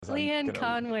Leanne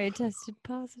Conway tested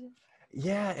positive.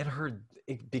 Yeah, and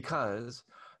because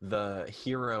the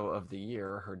hero of the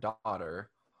year, her daughter,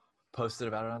 posted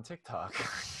about it on TikTok.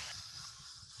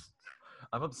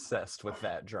 I'm obsessed with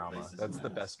that drama. That's the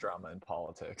best drama in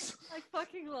politics. I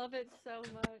fucking love it so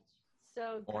much.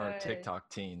 So good. Or TikTok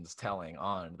teens telling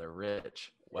on their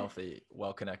rich, wealthy,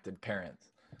 well-connected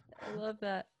parents. I love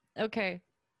that. Okay.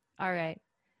 All right.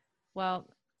 Well,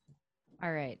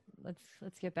 all right.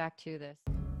 Let's get back to this.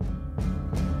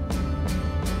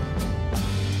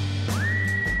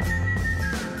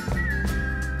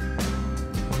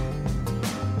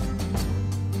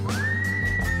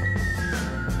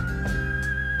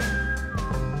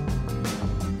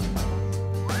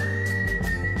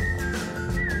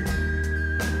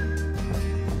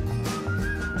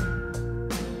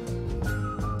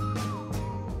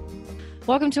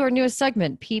 Welcome to our newest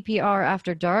segment, PPR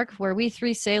After Dark, where we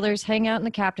three sailors hang out in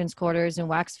the captain's quarters and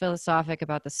wax philosophic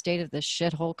about the state of this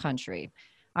shithole country.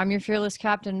 I'm your fearless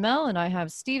Captain Mel, and I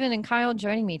have Steven and Kyle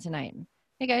joining me tonight.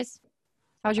 Hey, guys.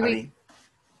 How's your week?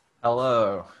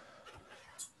 Hello.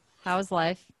 How's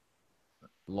life?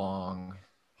 Long.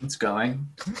 It's going.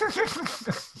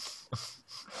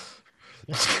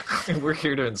 We're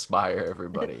here to inspire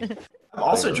everybody. I'm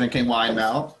also drinking wine,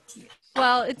 Mel.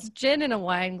 Well, it's gin in a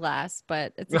wine glass,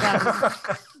 but it's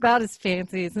about as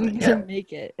fancy as I'm gonna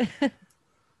make it.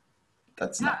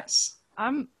 That's nice.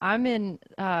 I'm in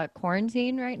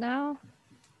quarantine right now.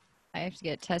 I have to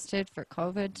get tested for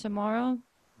COVID tomorrow.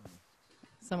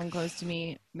 Someone close to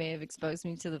me may have exposed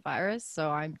me to the virus,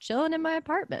 so I'm chilling in my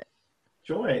apartment.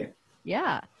 Joy.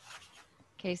 Yeah.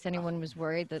 In case anyone was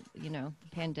worried that, the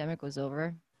pandemic was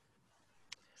over.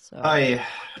 So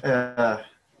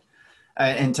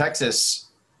in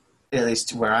Texas, at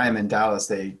least where I am in Dallas,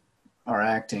 they are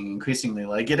acting increasingly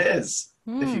like it is.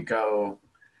 If you go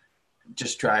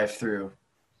just drive through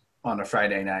on a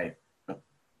Friday night,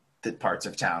 the parts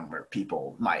of town where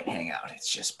people might hang out,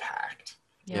 it's just packed.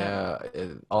 Yeah,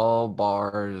 all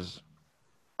bars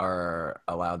are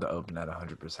allowed to open at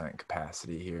 100%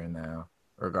 capacity here and now,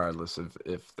 regardless of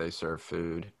if they serve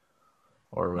food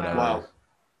or whatever. Wow.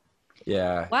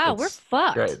 Yeah. Wow, we're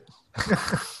fucked. Great.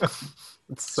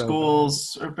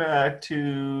 Schools are back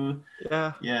to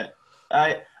yeah.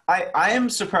 I am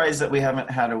surprised that we haven't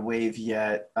had a wave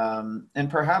yet, and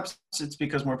perhaps it's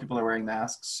because more people are wearing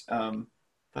masks.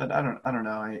 But I don't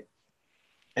know.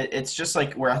 It's just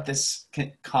like we're at this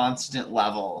constant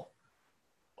level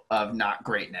of not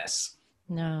greatness.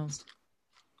 No.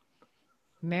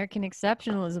 American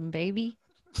exceptionalism, baby.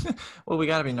 Well, we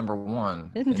got to be number one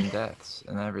in deaths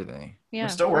and everything. Yeah, we're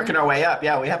still working our way up.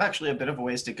 Yeah, we have actually a bit of a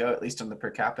ways to go, at least on the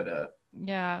per capita.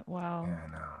 Yeah, wow. Yeah,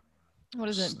 no. What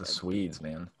is it? The Swedes,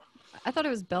 man. I thought it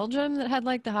was Belgium that had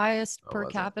like the highest per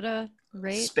capita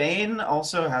rate. Spain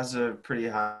also has a pretty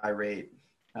high rate.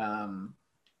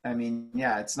 I mean,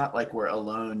 yeah, it's not like we're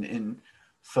alone in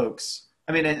folks.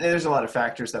 I mean, and there's a lot of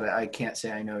factors that I can't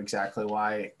say I know exactly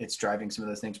why it's driving some of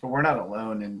those things, but we're not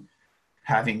alone in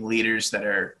having leaders that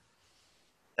are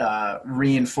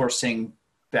reinforcing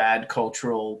bad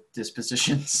cultural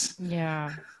dispositions.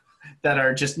 Yeah. That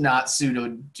are just not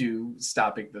suited to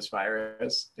stopping this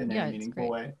virus in a meaningful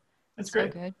way. It's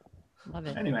great. So good. Love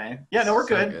it. Anyway, yeah, no, we're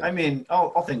good. I mean,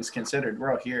 all things considered,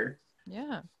 we're all here.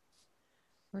 Yeah.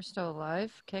 We're still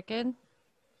alive, kicking.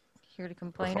 Here to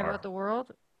complain about the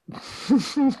world.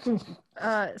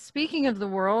 Speaking of the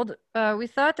world, we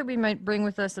thought that we might bring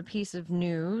with us a piece of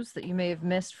news that you may have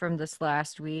missed from this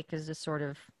last week as a sort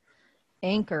of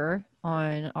anchor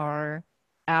on our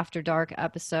After Dark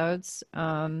episodes.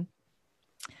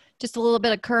 Just a little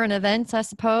bit of current events, I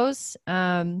suppose.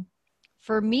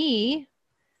 For me,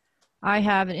 I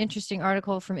have an interesting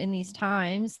article from In These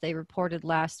Times. They reported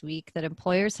last week that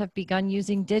employers have begun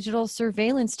using digital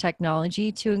surveillance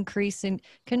technology to increase and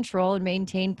control and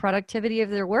maintain productivity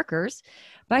of their workers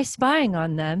by spying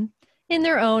on them in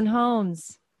their own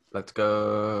homes. Let's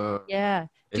go. Yeah.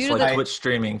 It's like Twitch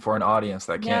streaming for an audience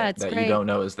that you don't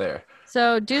know is there.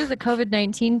 So due to the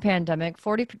COVID-19 pandemic,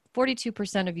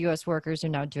 42% of U.S. workers are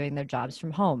now doing their jobs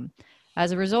from home.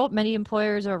 As a result, many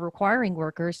employers are requiring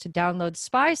workers to download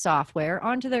spy software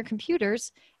onto their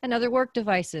computers and other work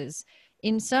devices.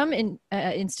 In some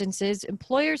instances,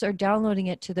 employers are downloading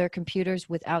it to their computers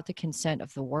without the consent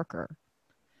of the worker.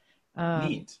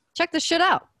 Neat. Check this shit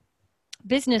out.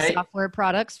 Business software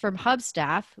products from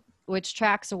Hubstaff, which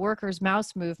tracks a worker's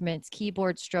mouse movements,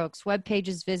 keyboard strokes, web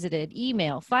pages visited,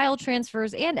 email, file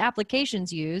transfers, and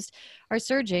applications used, are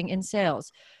surging in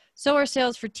sales. So are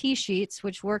sales for T-sheets,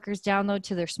 which workers download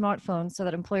to their smartphones so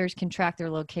that employers can track their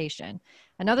location.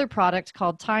 Another product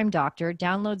called Time Doctor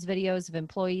downloads videos of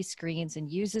employee screens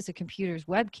and uses a computer's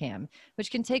webcam,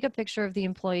 which can take a picture of the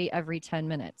employee every 10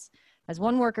 minutes. As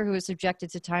one worker who was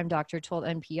subjected to Time Doctor told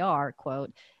NPR,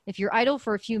 quote, "If you're idle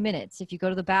for a few minutes, if you go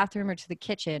to the bathroom or to the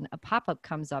kitchen, a pop-up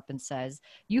comes up and says,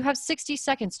 'You have 60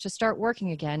 seconds to start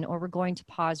working again, or we're going to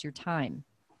pause your time.'"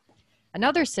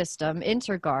 Another system,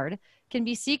 InterGuard, can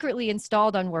be secretly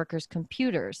installed on workers'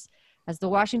 computers. As the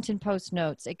Washington Post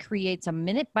notes, it creates a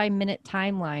minute-by-minute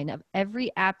timeline of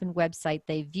every app and website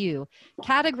they view,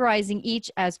 categorizing each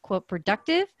as, quote,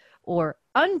 productive or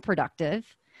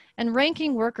unproductive, and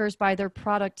ranking workers by their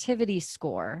productivity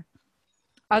score.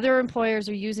 Other employers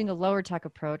are using a lower tech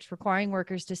approach, requiring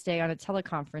workers to stay on a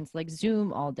teleconference like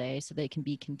Zoom all day so they can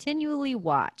be continually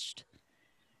watched.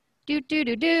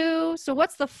 So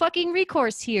what's the fucking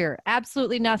recourse here?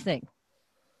 Absolutely nothing.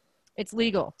 It's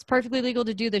legal. It's perfectly legal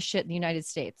to do this shit in the United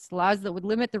States. Laws that would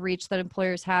limit the reach that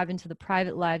employers have into the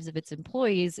private lives of its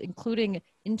employees, including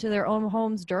into their own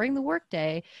homes during the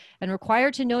workday, and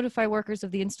require to notify workers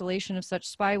of the installation of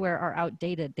such spyware are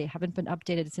outdated. They haven't been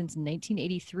updated since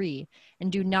 1983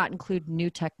 and do not include new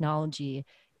technology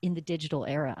in the digital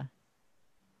era.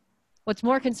 What's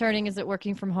more concerning is that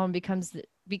working from home becomes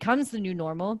the new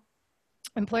normal.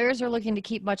 Employers are looking to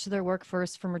keep much of their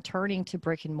workforce from returning to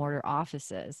brick and mortar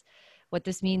offices. What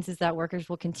this means is that workers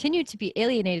will continue to be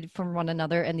alienated from one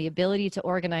another, and the ability to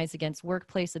organize against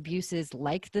workplace abuses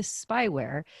like this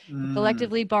spyware,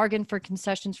 collectively bargain for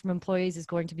concessions from employees, is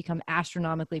going to become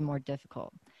astronomically more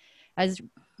difficult. As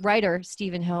writer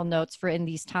Stephen Hill notes for In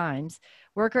These Times,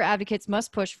 worker advocates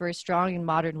must push for a strong and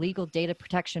modern legal data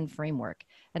protection framework,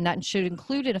 and that should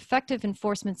include an effective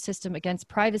enforcement system against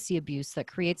privacy abuse that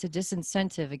creates a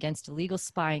disincentive against illegal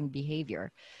spying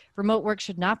behavior. Remote work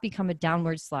should not become a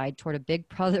downward slide toward a big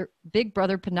brother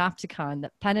panopticon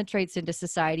that penetrates into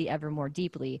society ever more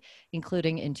deeply,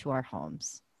 including into our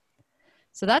homes.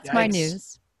 So that's my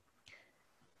news.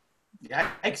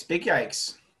 Yikes, big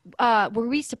yikes. Were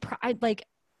we surprised? Like,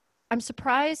 I'm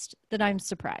surprised that I'm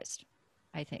surprised.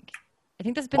 I think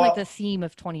that's been like the theme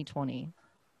of 2020.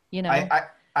 You know,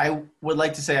 I would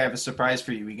like to say I have a surprise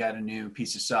for you. We got a new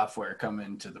piece of software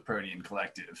coming to the Protean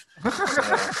Collective.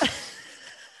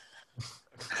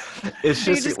 It's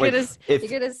just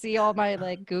you're gonna see all my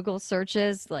like Google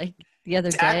searches like the other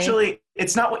day. Actually,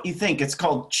 it's not what you think. It's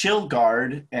called Chill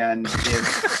Guard, and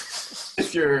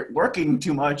if you're working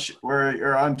too much or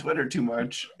you're on Twitter too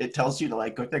much, it tells you to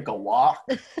like go take a walk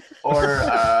or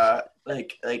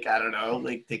like I don't know,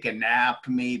 like take a nap,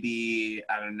 maybe,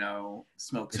 I don't know,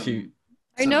 smoke some.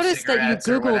 I noticed that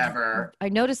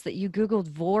you Googled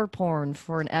vor porn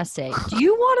for an essay. Do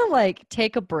you want to like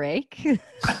take a break?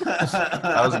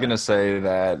 I was gonna say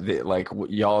that like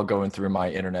y'all going through my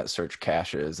internet search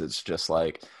caches, it's just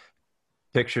like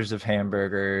pictures of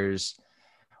hamburgers.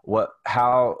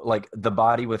 How like the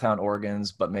body without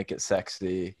organs but make it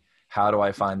sexy. How do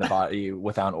I find the body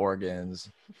without organs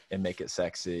and make it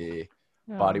sexy?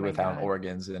 Body without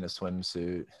organs in a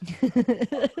swimsuit.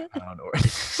 Without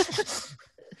organs.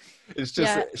 It's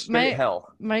just straight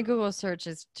hell. My Google search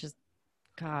is just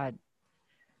God.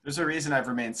 There's a reason I've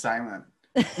remained silent.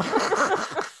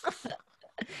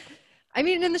 I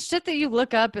mean, in the shit that you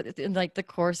look up in like the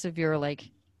course of your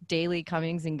like daily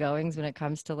comings and goings when it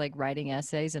comes to like writing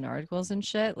essays and articles and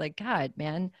shit, like God,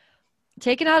 man,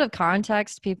 taken out of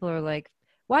context, people are like,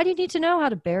 why do you need to know how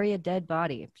to bury a dead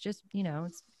body? It's just, you know,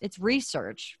 it's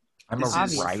research. I'm a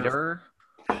writer.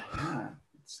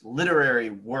 It's literary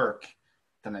work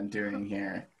that I'm doing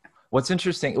here. What's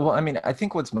interesting, well, I mean, I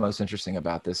think what's most interesting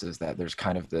about this is that there's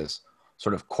kind of this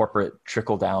sort of corporate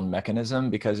trickle-down mechanism,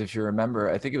 because if you remember,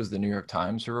 I think it was the New York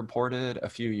Times who reported a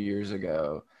few years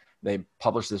ago, they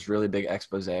published this really big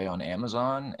expose on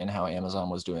Amazon and how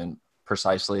Amazon was doing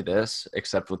precisely this,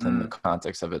 except within the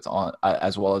context of its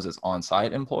as well as its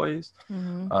on-site employees.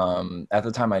 At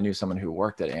the time, I knew someone who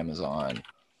worked at Amazon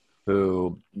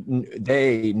who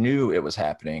they knew it was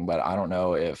happening, but I don't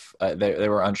know if they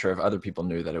were unsure if other people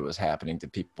knew that it was happening to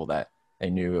people that they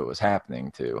knew it was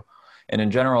happening to. And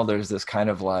in general, there's this kind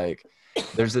of like,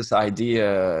 there's this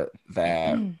idea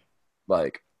that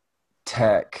like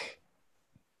tech,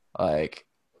 like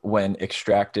when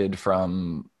extracted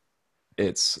from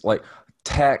its like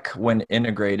tech, when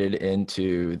integrated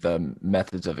into the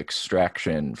methods of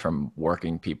extraction from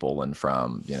working people and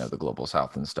from, you know, the global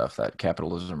south and stuff that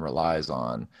capitalism relies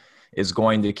on, is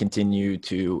going to continue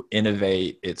to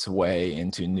innovate its way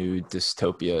into new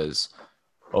dystopias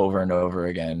over and over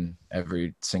again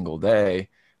every single day,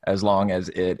 as long as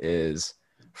it is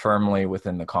firmly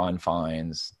within the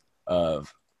confines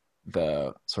of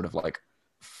the sort of like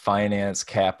finance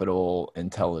capital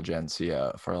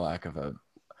intelligentsia, for lack of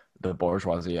the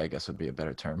bourgeoisie, I guess would be a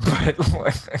better term.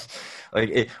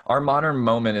 But our modern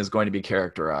moment is going to be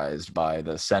characterized by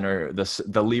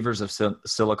the levers of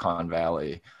Silicon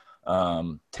Valley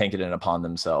taking it upon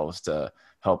themselves to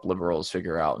help liberals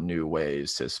figure out new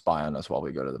ways to spy on us while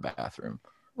we go to the bathroom.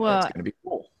 Well, it's going to be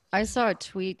cool. I saw a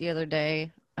tweet the other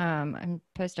day. I'm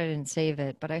pissed I didn't save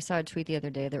it, but I saw a tweet the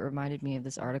other day that reminded me of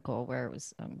this article where it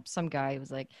was some guy who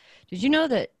was like, "Did you know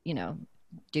that,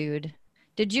 dude,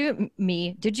 did you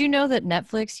know that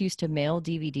Netflix used to mail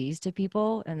DVDs to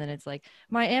people?" And then it's like,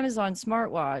 my Amazon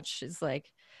smartwatch is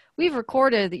like, "We've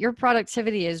recorded that your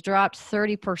productivity has dropped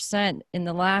 30% in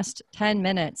the last 10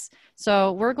 minutes.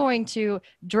 So we're going to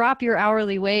drop your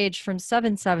hourly wage from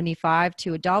 $7.75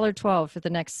 to $1.12 for the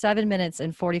next 7 minutes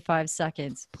and 45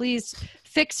 seconds. Please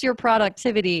fix your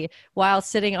productivity while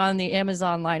sitting on the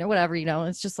Amazon line," or whatever,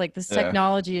 It's just like this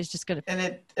technology is just going to...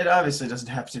 And it obviously doesn't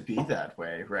have to be that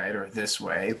way, right? Or this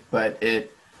way, but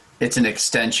it's an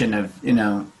extension of,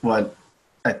 what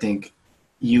I think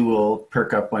you will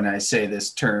perk up when I say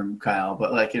this term, Kyle,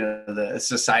 but like, the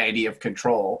society of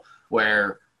control,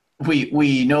 where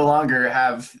we no longer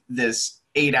have this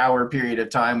 8-hour period of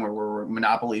time where we're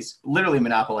literally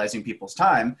monopolizing people's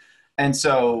time. And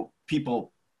so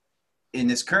people in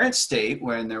this current state,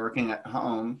 when they're working at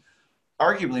home,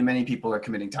 arguably many people are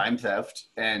committing time theft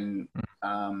and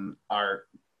are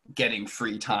getting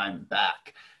free time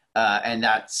back. And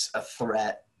that's a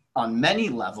threat on many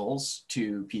levels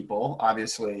to people.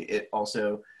 Obviously, it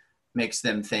also makes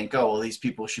them think, oh, well, these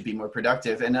people should be more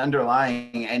productive. And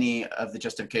underlying any of the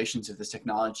justifications of this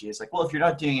technology is like, well, if you're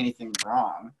not doing anything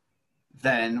wrong,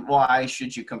 then why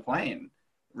should you complain,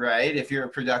 right? If you're a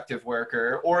productive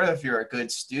worker, or if you're a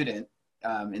good student,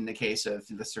 in the case of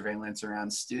the surveillance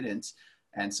around students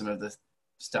and some of the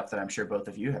stuff that I'm sure both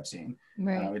of you have seen.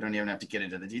 Right. We don't even have to get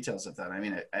into the details of that. I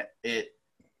mean, it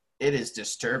is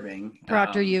disturbing.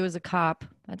 Proctor, you as a cop.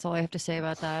 That's all I have to say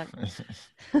about that.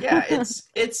 Yeah,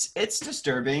 it's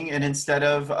disturbing. And instead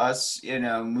of us,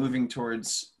 moving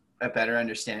towards a better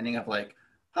understanding of like,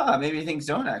 maybe things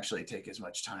don't actually take as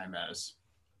much time as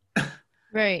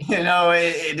right.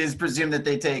 It is presumed that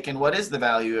they take, and what is the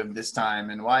value of this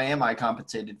time, and why am I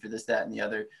compensated for this, that, and the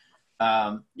other?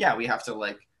 We have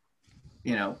to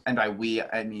and by we,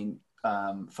 I mean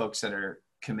folks that are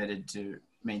committed to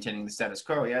maintaining the status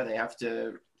quo. Yeah, they have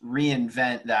to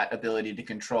reinvent that ability to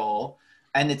control.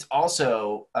 And it's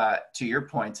also, to your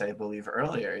points, I believe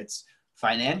earlier, it's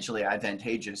financially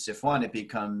advantageous if one, it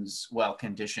becomes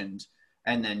well-conditioned,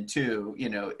 and then two,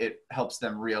 it helps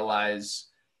them realize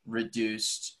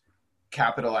reduced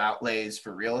capital outlays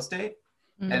for real estate,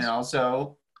 and it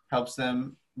also helps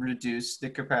them reduce the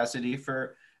capacity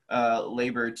for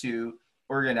labor to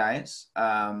organize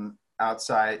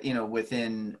outside,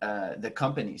 within the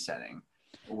company setting,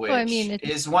 which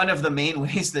is one of the main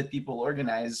ways that people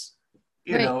organize,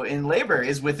 in labor,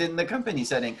 is within the company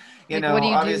setting. What do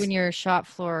you do when your shop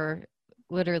floor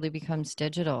literally becomes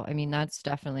digital? I mean, that's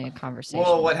definitely a conversation.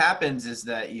 Well, what happens is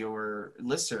that your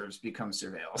listservs become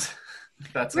surveilled.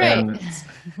 That's right. What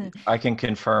happens. I can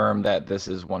confirm that this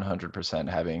is 100%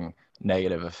 having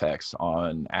negative effects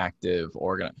on active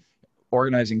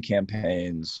organizing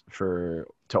campaigns to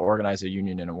organize a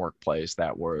union in a workplace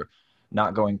that were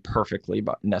not going perfectly,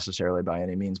 but necessarily by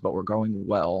any means, but were going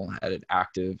well, had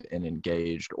active and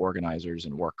engaged organizers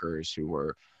and workers who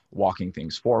were walking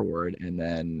things forward. And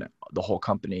then the whole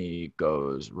company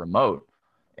goes remote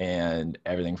and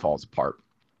everything falls apart.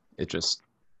 That's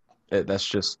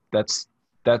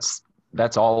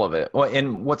all of it. Well,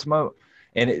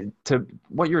 and to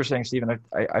what you were saying, Stephen,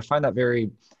 I find that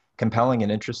very compelling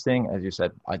and interesting. As you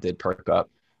said, I did perk up,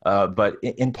 but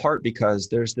in part because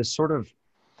there's this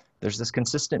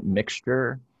consistent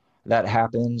mixture that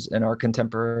happens in our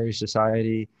contemporary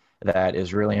society that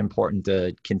is really important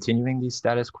to continuing these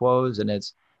status quos. And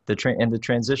it's the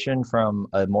transition from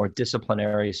a more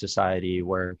disciplinary society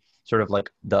where sort of like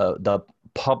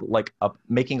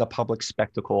making a public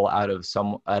spectacle out of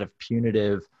a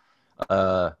punitive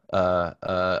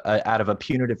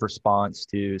response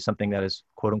to something that is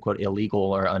quote unquote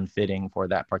illegal or unfitting for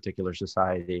that particular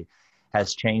society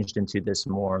has changed into this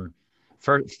more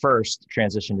first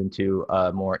transitioned into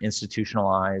a more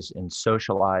institutionalized and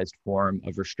socialized form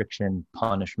of restriction,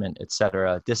 punishment,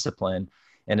 etc., discipline,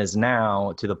 and is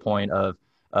now to the point of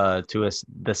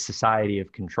the society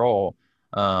of control.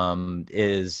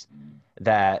 Is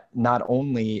that not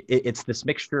only it's this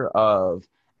mixture of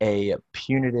a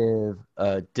punitive,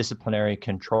 disciplinary,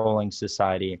 controlling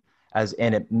society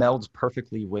and it melds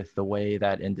perfectly with the way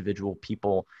that individual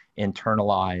people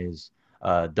internalize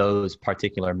those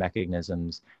particular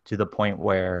mechanisms, to the point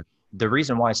where the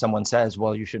reason why someone says,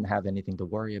 well, you shouldn't have anything to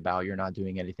worry about, you're not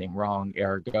doing anything wrong,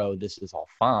 ergo this is all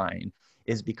fine,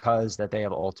 is because that they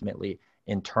have ultimately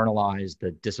internalized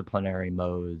the disciplinary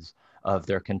modes of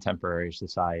their contemporary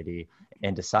society,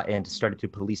 and started to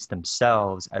police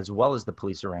themselves as well as the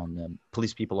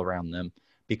police people around them.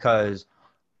 Because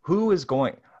who is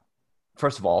going,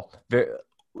 first of all,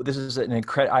 this is an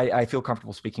incredible, I feel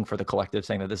comfortable speaking for the collective,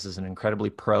 saying that this is an incredibly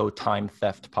pro time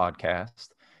theft podcast.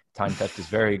 Time theft is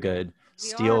very good.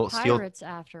 We are pirates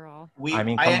after all. I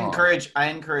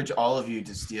encourage all of you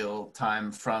to steal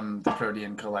time from the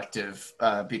Protean Collective,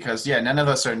 because none of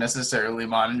us are necessarily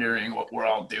monitoring what we're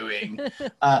all doing,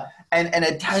 and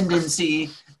a tendency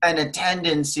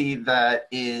that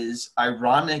is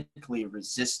ironically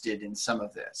resisted in some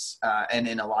of this, and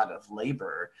in a lot of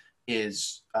labor,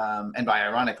 is, and by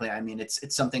ironically I mean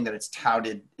it's something that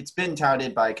it's been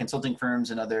touted by consulting firms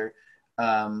and other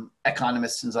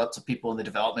economists and lots of people in the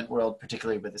development world,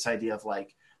 particularly with this idea of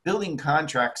like building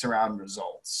contracts around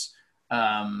results,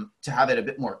 to have it a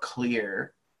bit more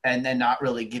clear, and then not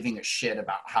really giving a shit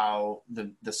about how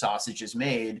the sausage is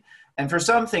made. And for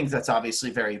some things that's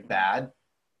obviously very bad,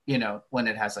 when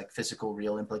it has like physical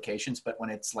real implications, but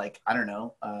when it's like, I don't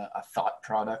know, a thought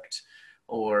product,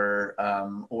 or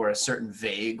a certain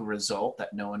vague result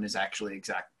that no one is actually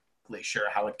exactly sure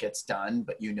how it gets done,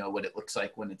 but what it looks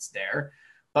like when it's there.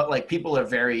 But like, people are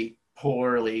very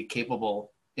poorly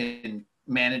capable in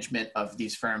management of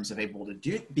these firms of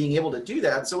being able to do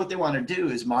that. So what they want to do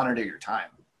is monitor your time.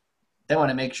 They want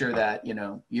to make sure that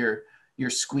you're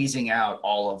squeezing out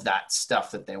all of that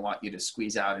stuff that they want you to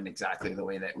squeeze out in exactly the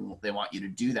way that they want you to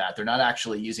do that. They're not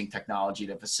actually using technology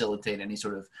to facilitate any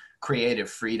sort of creative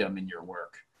freedom in your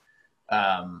work.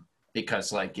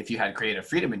 Because like, if you had creative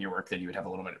freedom in your work, then you would have a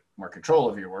little bit more control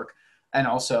of your work. And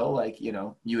also like,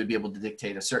 you would be able to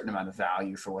dictate a certain amount of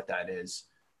value for what that is,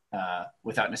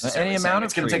 without necessarily saying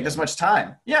it's going to take this much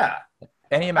time. Yeah.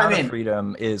 Any amount of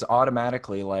freedom is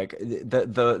automatically like,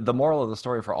 the moral of the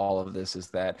story for all of this is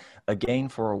that a gain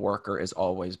for a worker is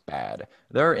always bad.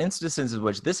 There are instances in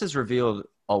which this has revealed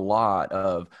a lot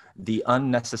of the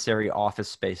unnecessary office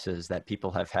spaces that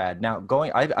people have had. Now,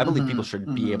 I believe people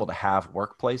should be able to have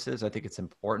workplaces. I think it's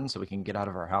important so we can get out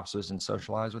of our houses and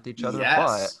socialize with each other. Yes.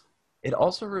 But it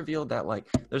also revealed that like,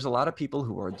 there's a lot of people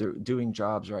who are doing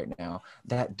jobs right now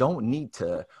that don't need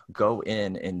to go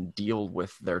in and deal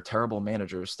with their terrible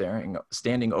managers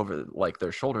standing over like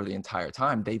their shoulder the entire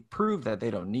time. They prove that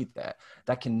they don't need that.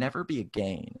 That can never be a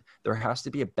gain. There has to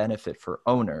be a benefit for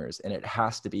owners, and it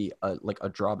has to be a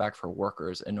drawback for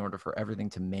workers in order for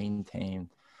everything to maintain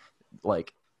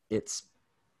like its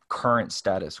current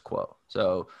status quo.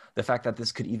 So the fact that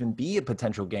this could even be a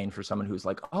potential gain for someone who's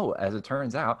like, oh, as it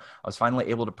turns out, I was finally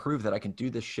able to prove that I can do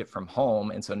this shit from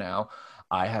home. And so now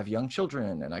I have young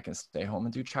children and I can stay home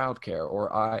and do childcare.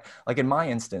 Or like in my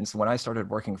instance, when I started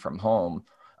working from home,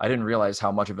 I didn't realize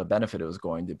how much of a benefit it was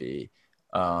going to be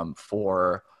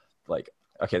for like,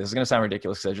 okay, this is going to sound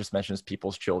ridiculous because I just mentioned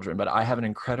people's children, but I have an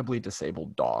incredibly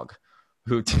disabled dog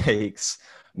who takes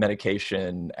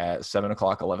medication at 7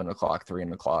 o'clock, 11 o'clock, 3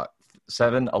 o'clock,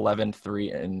 7, 11,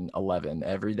 3, and 11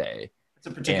 every day. It's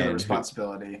a particular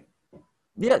responsibility.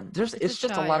 Yeah, it's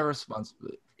just a lot of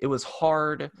responsibility. It was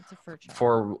hard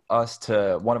for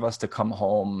one of us to come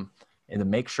home and to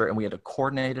make sure, and we had to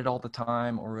coordinate it all the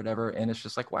time or whatever. And it's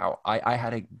just like, wow, I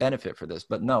had a benefit for this.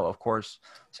 But no, of course,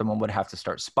 someone would have to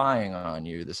start spying on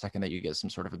you the second that you get some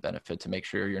sort of a benefit to make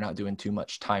sure you're not doing too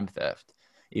much time theft,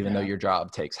 even though your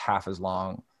job takes half as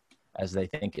long as they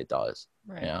think it does.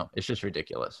 Right. It's just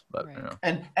ridiculous. But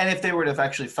and if they were to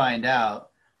actually find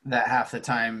out that half the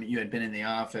time you had been in the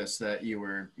office that you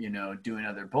were, doing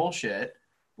other bullshit,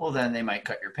 well, then they might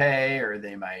cut your pay, or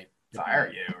they might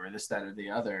fire you, or this, that, or the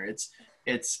other.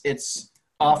 It's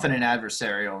often an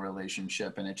adversarial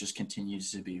relationship, and it just continues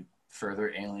to be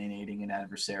further alienating and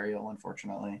adversarial,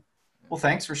 unfortunately. Well,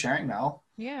 thanks for sharing, Mel.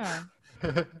 Yeah.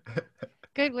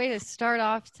 Good way to start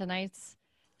off tonight's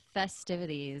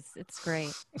festivities. It's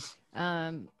great.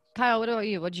 Kyle, what about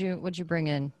you? What'd you bring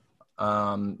in?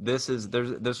 This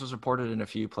was reported in a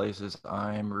few places.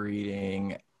 I'm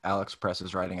reading Alex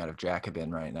Press's writing out of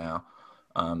Jacobin right now.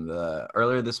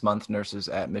 Earlier this month, nurses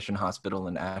at Mission Hospital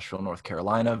in Asheville, North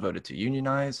Carolina, voted to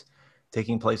unionize,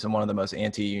 taking place in one of the most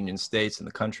anti-union states in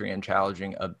the country and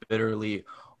challenging a bitterly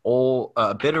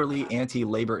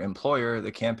anti-labor employer.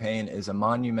 The campaign is a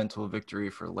monumental victory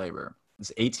for labor.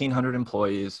 It's 1,800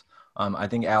 employees. I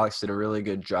think Alex did a really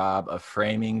good job of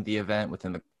framing the event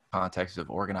within the context of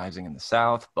organizing in the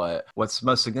South. But what's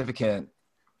most significant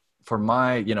for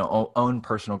my, own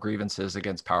personal grievances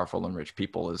against powerful and rich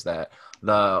people is that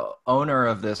the owner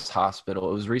of this hospital,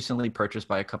 it was recently purchased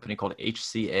by a company called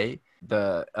HCA.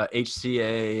 The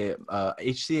HCA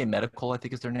Medical, I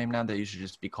think is their name now. They used to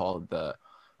just be called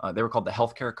they were called the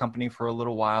healthcare company for a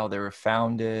little while. They were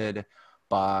founded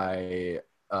by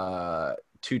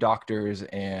two doctors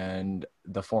and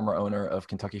the former owner of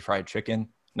Kentucky Fried Chicken,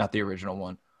 not the original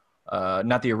one.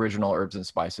 Not the original Herbs and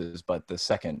Spices, but the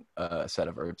second set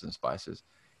of Herbs and Spices.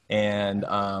 And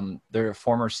their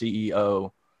former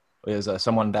CEO is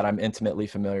someone that I'm intimately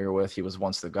familiar with. He was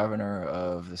once the governor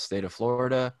of the state of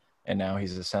Florida, and now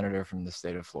he's a senator from the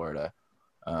state of Florida.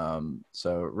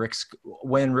 So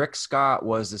when Rick Scott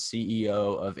was the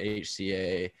CEO of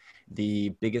HCA, the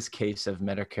biggest case of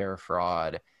Medicare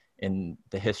fraud in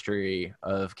the history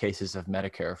of cases of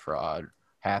Medicare fraud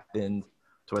happened,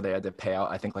 to where they had to pay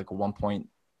out, I think, like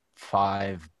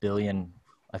 1.5 billion.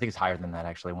 I think it's higher than that,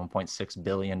 actually, $1.6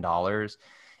 billion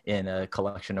in a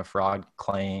collection of fraud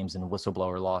claims and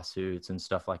whistleblower lawsuits and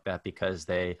stuff like that, because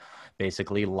they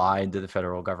basically lied to the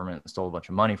federal government and stole a bunch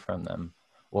of money from them.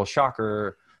 Well,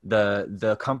 shocker,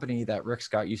 the company that Rick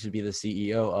Scott used to be the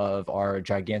CEO of are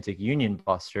gigantic union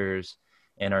busters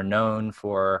and are known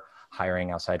for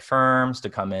hiring outside firms to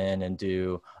come in and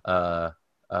do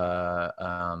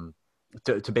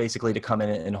to basically to come in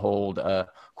and hold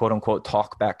quote unquote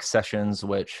talkback sessions,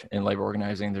 which in labor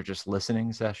organizing, they're just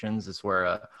listening sessions. It's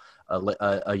where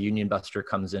a union buster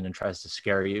comes in and tries to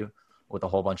scare you with a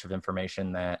whole bunch of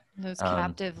information that those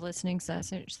captive listening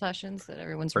sessions that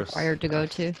everyone's required to go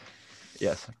to.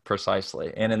 Yes,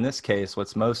 precisely. And in this case,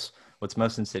 what's most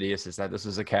insidious is that this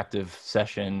is a captive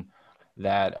session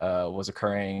that was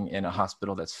occurring in a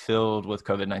hospital that's filled with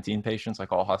COVID-19 patients,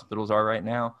 like all hospitals are right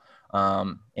now.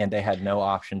 And they had no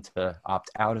option to opt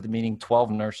out of the meeting.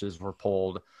 12 nurses were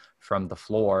pulled from the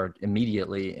floor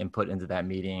immediately and put into that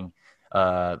meeting.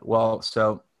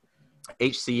 So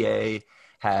HCA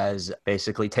has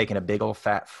basically taken a big old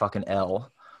fat fucking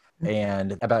L,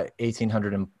 and about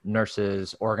 1,800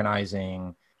 nurses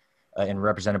organizing and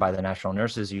represented by the National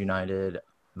Nurses United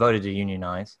voted to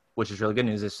unionize, which is really good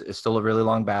news. It's still a really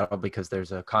long battle because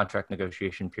there's a contract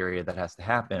negotiation period that has to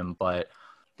happen, but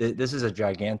this is a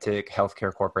gigantic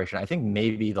healthcare corporation. I think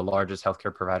maybe the largest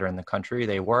healthcare provider in the country.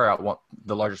 They were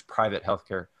the largest private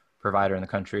healthcare provider in the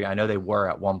country. I know they were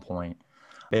at one point.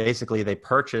 Basically, they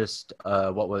purchased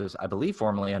what was, I believe,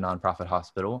 formerly a nonprofit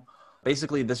hospital.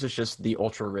 Basically, this is just the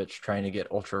ultra rich trying to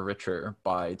get ultra richer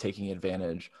by taking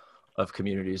advantage of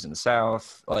communities in the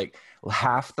South. Like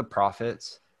half the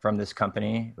profits from this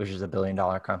company, which is $1 billion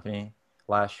company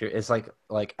last year, is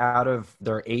like out of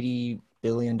their $80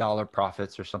 billion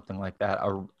profits or something like that,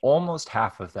 almost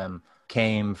half of them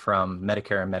came from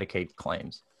Medicare and Medicaid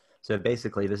claims. So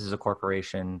basically, this is a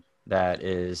corporation that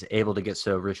is able to get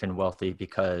so rich and wealthy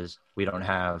because we don't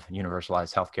have a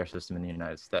universalized healthcare system in the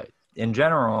United States. In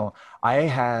general, I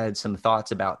had some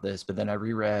thoughts about this, but then I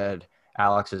reread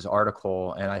Alex's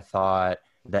article and I thought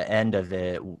the end of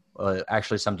it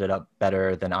actually summed it up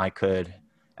better than I could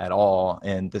at all.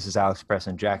 And this is Alex Press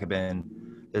in Jacobin.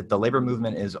 The labor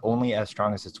movement is only as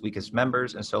strong as its weakest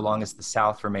members, and so long as the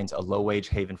South remains a low-wage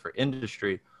haven for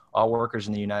industry, all workers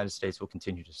in the United States will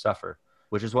continue to suffer,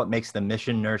 which is what makes the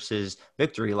Mission Nurses'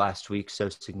 victory last week so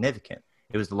significant.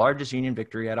 It was the largest union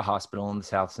victory at a hospital in the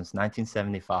South since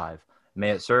 1975. May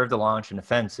it serve to launch an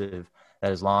offensive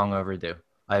that is long overdue.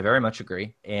 I very much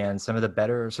agree. And some of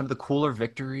the cooler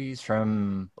victories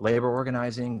from labor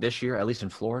organizing this year, at least in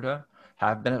Florida,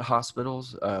 have been at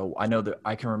hospitals. I know that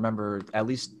I can remember at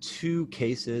least two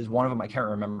cases. One of them, I can't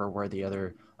remember where the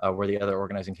other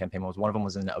organizing campaign was. One of them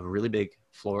was in a really big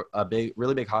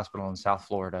hospital in South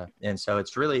Florida. And so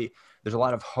there's a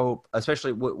lot of hope,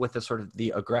 especially with the sort of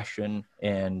the aggression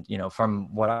and,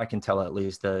 from what I can tell, at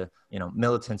least the,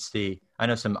 militancy. I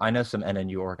know some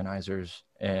NNU organizers,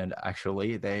 and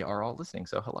actually they are all listening.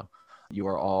 So hello, you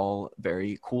are all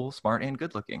very cool, smart, and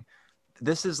good looking.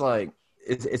 This is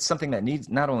it's something that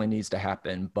not only needs to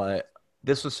happen, but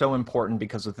this was so important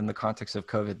because within the context of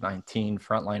COVID-19,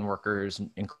 frontline workers,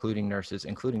 including nurses,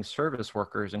 including service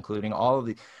workers, including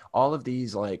all of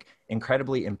these like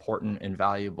incredibly important and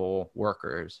valuable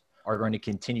workers are going to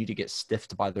continue to get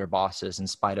stiffed by their bosses in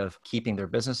spite of keeping their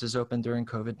businesses open during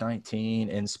COVID-19,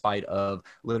 in spite of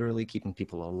literally keeping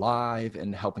people alive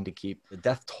and helping to keep the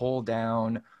death toll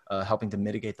down. helping to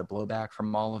mitigate the blowback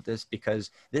from all of this,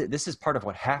 because this is part of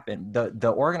what happened. The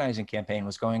organizing campaign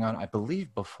was going on, I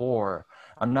believe, before.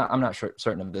 I'm not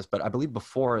certain of this, but I believe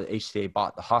before HCA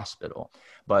bought the hospital.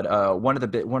 But one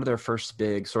of their first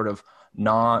big sort of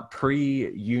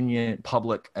pre-union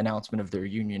public announcement of their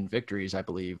union victories, I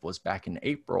believe, was back in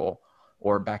April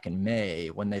or back in May,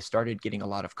 when they started getting a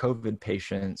lot of COVID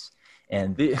patients.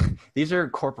 And these are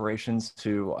corporations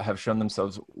who have shown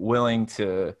themselves willing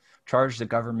to charge the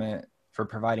government for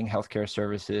providing healthcare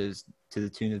services to the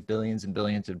tune of billions and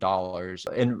billions of dollars,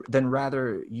 and then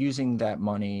rather using that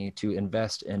money to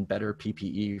invest in better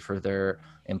PPE for their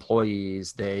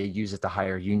employees, they use it to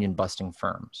hire union busting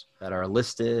firms that are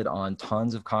listed on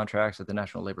tons of contracts at the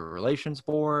National Labor Relations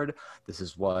Board. This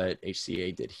is what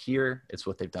HCA did here. It's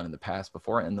what they've done in the past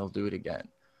before, and they'll do it again.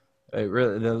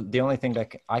 Really, the only thing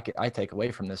that I take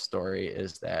away from this story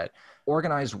is that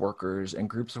organized workers and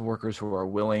groups of workers who are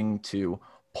willing to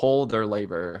pull their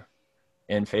labor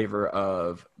in favor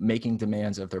of making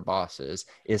demands of their bosses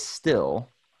is still,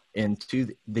 into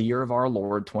the year of our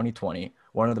Lord 2020,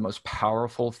 one of the most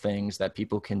powerful things that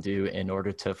people can do in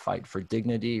order to fight for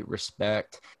dignity,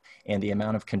 respect, and the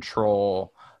amount of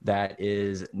control that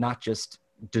is not just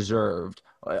deserved,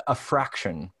 a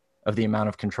fraction of the amount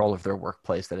of control of their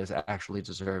workplace that is actually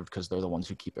deserved, because they're the ones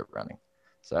who keep it running.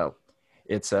 So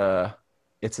it's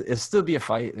still be a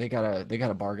fight. They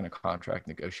gotta bargain a contract,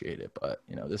 negotiate it. But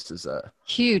this is a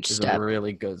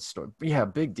really good story. Yeah,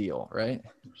 big deal, right?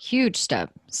 Huge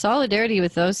step. Solidarity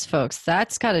with those folks.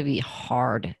 That's got to be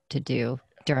hard to do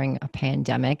during a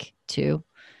pandemic too.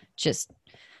 Just,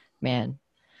 man.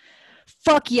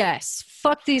 Fuck yes.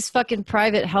 Fuck these fucking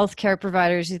private healthcare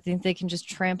providers who think they can just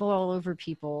trample all over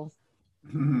people.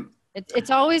 It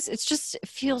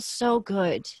feels so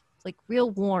good. Like real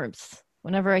warmth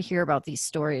whenever I hear about these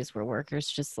stories where workers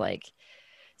just like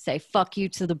say fuck you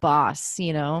to the boss, so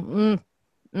good.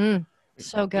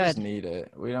 We just need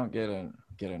it. We don't get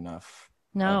enough.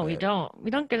 No, we don't. We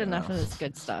don't get enough of this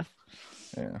good stuff.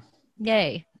 Yeah.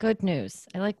 Yay. Good news.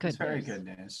 I like good news. Very good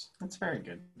news. That's very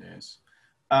good news.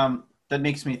 That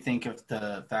makes me think of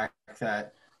the fact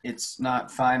that it's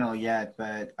not final yet,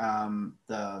 but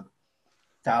the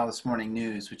Dallas Morning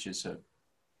News, which is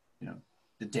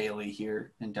the daily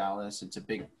here in Dallas, it's a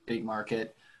big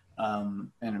market,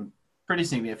 and a pretty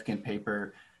significant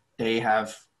paper. They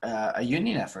have a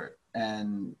union effort,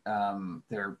 and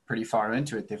they're pretty far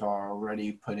into it. They've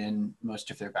already put in most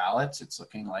of their ballots. It's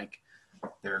looking like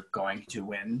they're going to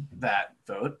win that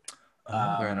vote.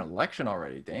 They're in an election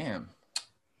already. Damn.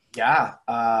 Yeah,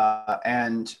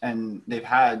 and they've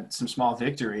had some small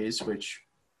victories, which,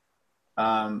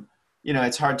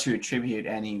 it's hard to attribute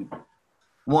any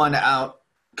one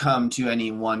outcome to any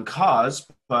one cause,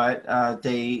 but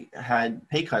they had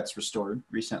pay cuts restored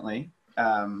recently,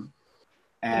 and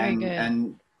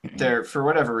they're, for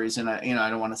whatever reason, I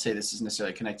don't want to say this is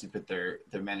necessarily connected, but their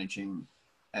managing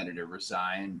editor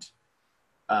resigned.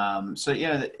 So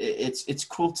it's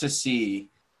cool to see.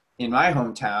 In my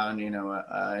hometown,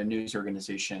 a news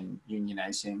organization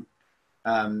unionizing,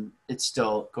 it's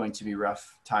still going to be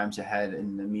rough times ahead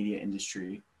in the media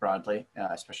industry broadly,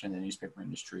 especially in the newspaper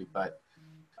industry. But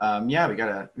we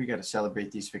gotta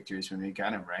celebrate these victories when we get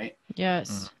them, right?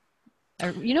 Yes.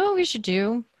 You know what we should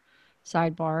do?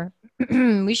 Sidebar.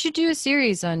 We should do a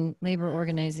series on labor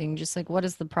organizing. Just like, what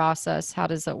is the process? How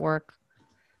does it work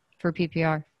for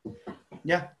PPR?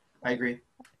 Yeah, I agree.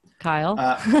 Kyle.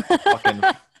 Fucking.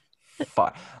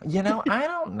 I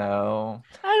don't know.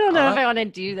 I don't know if I want to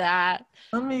do that.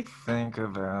 Let me think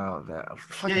about that.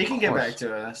 You can get back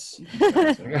to us.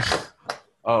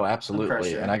 Oh,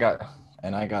 absolutely. And I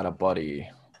got a buddy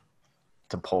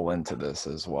to pull into this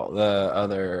as well.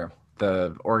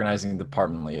 The organizing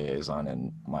department liaison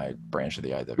in my branch of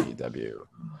the IWW,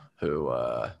 who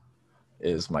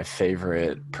is my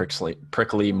favorite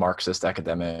prickly Marxist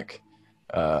academic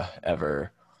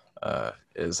ever,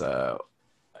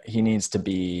 he needs to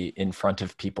be in front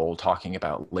of people talking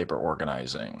about labor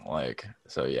organizing. I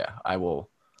will.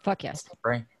 Fuck yes.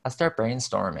 I'll start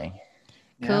brainstorming.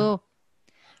 Cool.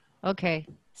 Okay,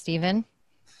 Steven,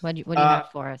 what do you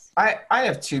have for us? I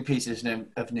have two pieces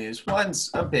of news. One's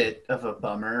a bit of a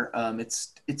bummer.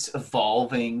 It's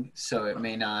evolving, so it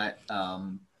may not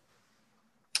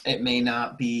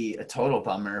be a total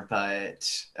bummer, but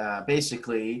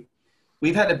basically,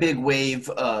 we've had a big wave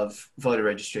of voter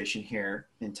registration here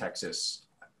in Texas,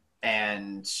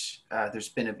 and there's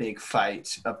been a big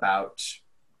fight about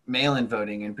mail-in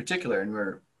voting in particular, and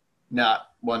we're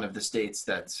not one of the states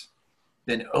that's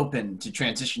been open to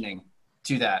transitioning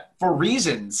to that for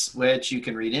reasons which you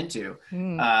can read into.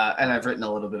 And I've written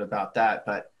a little bit about that,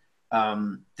 but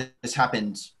this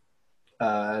happened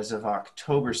as of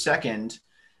October 2nd.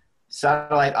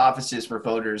 Satellite offices where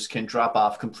voters can drop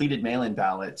off completed mail-in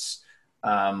ballots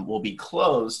will be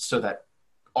closed so that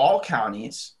all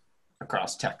counties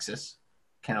across Texas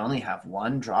can only have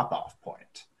one drop-off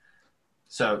point.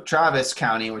 So Travis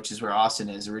County, which is where Austin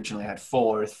is, originally had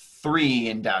 3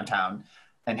 in downtown,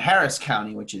 and Harris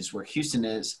County, which is where Houston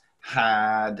is,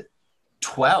 had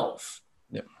 12.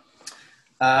 Yep.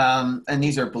 And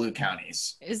these are blue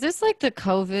counties. Is this like the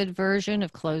COVID version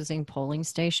of closing polling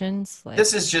stations?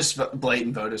 This is just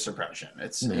blatant voter suppression.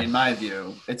 It's, in my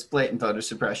view, it's blatant voter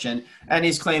suppression. And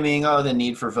he's claiming, the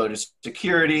need for voter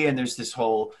security. And there's this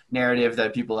whole narrative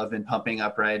that people have been pumping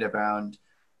up, right, around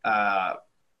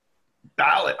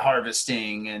ballot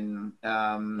harvesting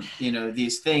and,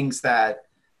 these things that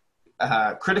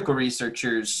critical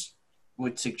researchers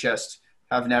would suggest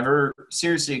have never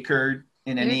seriously occurred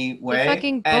in any way.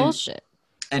 Fucking bullshit.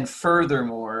 And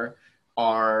furthermore,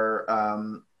 are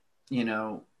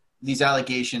these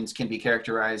allegations can be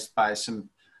characterized by some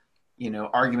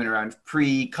argument around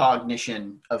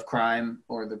precognition of crime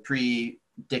or the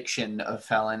prediction of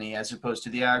felony, as opposed to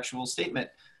the actual statement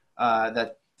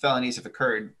that felonies have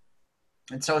occurred.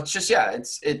 And so it's just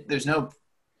there's no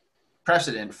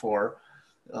precedent for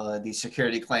these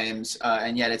security claims,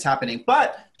 and yet it's happening.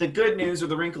 But the good news or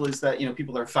the wrinkle is that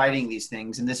people are fighting these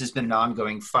things, and this has been an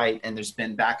ongoing fight, and there's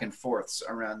been back and forths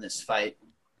around this fight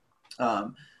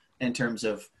in terms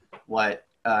of what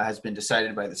has been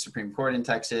decided by the Supreme Court in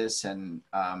Texas, and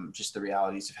just the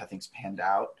realities of how things panned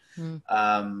out.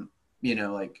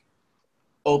 Like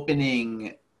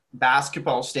opening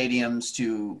basketball stadiums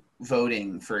to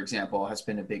voting, for example, has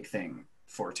been a big thing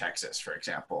for Texas, for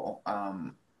example.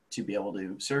 To be able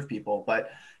to serve people.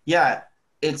 But yeah,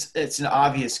 it's an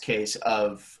obvious case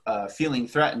of feeling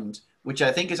threatened, which I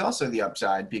think is also the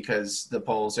upside, because the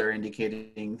polls are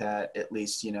indicating that at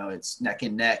least, it's neck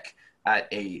and neck at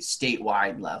a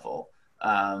statewide level.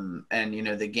 And,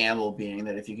 the gamble being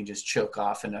that if you can just choke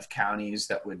off enough counties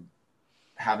that would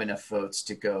have enough votes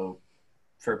to go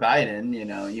for Biden,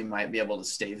 you might be able to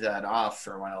stave that off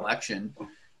for one election.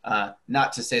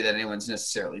 Not to say that anyone's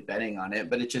necessarily betting on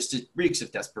it, but it reeks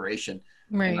of desperation,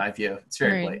 in my view. It's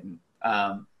very blatant.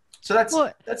 So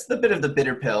that's the bit of the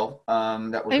bitter pill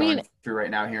that we're going through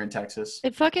right now here in Texas.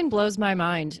 It fucking blows my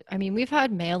mind. I mean, we've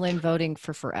had mail-in voting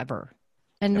for forever,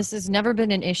 and this has never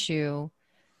been an issue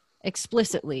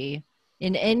explicitly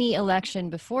in any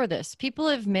election before this. People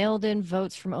have mailed in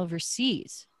votes from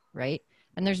overseas, right?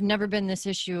 And there's never been this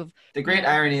issue of... The great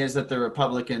irony is that the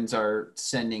Republicans are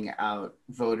sending out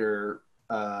voter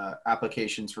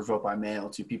applications for vote by mail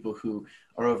to people who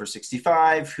are over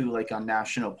 65, who, like, on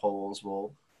national polls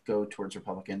will go towards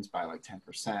Republicans by like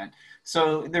 10%.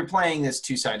 So they're playing this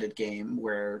two-sided game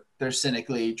where they're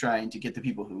cynically trying to get the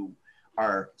people who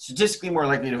are statistically more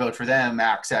likely to vote for them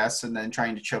access, and then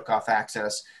trying to choke off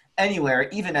access anywhere,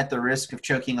 even at the risk of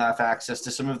choking off access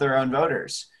to some of their own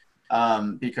voters.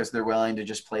 Because they're willing to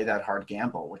just play that hard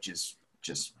gamble, which is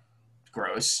just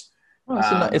gross.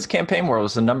 Well, it's campaign world.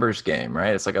 It's a numbers game,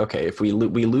 right? It's like, okay, if we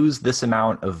lose this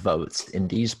amount of votes in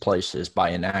these places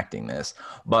by enacting this,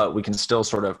 but we can still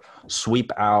sort of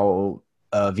sweep out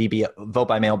vote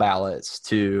by mail ballots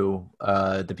to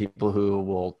the people who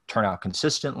will turn out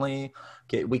consistently.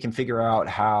 We can figure out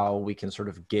how we can sort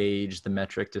of gauge the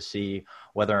metric to see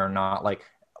whether or not, like,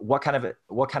 what kind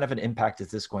of an impact is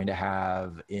this going to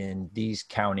have in these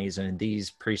counties and in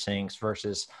these precincts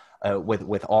versus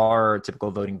with our typical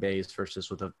voting base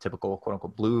versus with a typical quote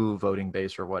unquote blue voting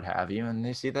base or what have you. And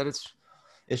they see that it's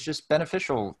just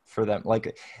beneficial for them.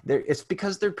 Like it's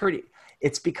because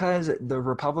the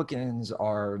Republicans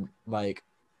are like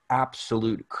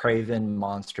absolute craven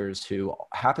monsters who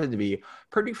happen to be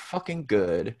pretty fucking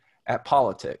good at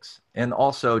politics. And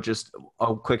also, just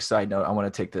a quick side note, I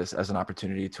want to take this as an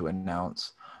opportunity to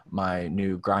announce my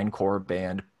new grindcore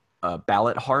band,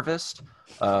 Ballot Harvest,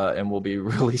 and we'll be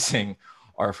releasing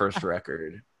our first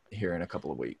record here in a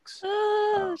couple of weeks.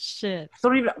 Oh shit. So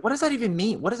what does that even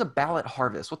mean? What is a ballot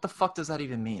harvest? What the fuck does that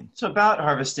even mean? So ballot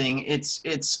harvesting, it's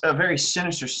a very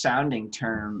sinister sounding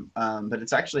term, but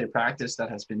it's actually a practice that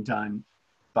has been done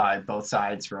by both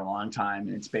sides for a long time.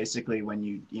 And it's basically when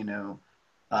you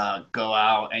go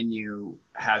out and you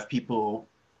have people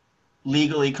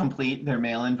legally complete their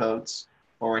mail-in votes,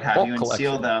 or what have you, and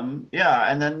seal them. Yeah,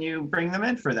 and then you bring them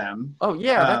in for them. Oh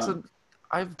yeah,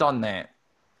 I've done that.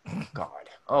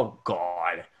 Oh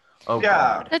God.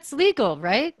 God. That's legal,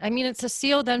 right? I mean, it's a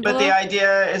sealed envelope. But the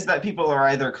idea is that people are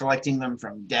either collecting them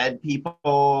from dead people,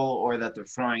 or that they're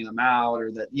throwing them out,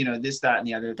 or that, this, that, and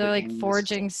the other. They're like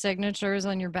forging signatures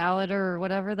on your ballot or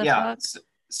whatever the fuck.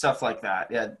 stuff like that.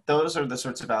 Yeah, those are the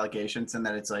sorts of allegations, and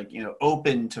that it's like,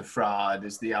 open to fraud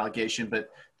is the allegation, but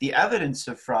the evidence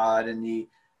of fraud and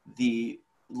the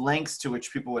lengths to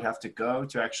which people would have to go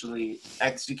to actually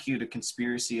execute a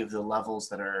conspiracy of the levels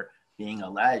that are being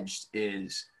alleged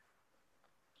it's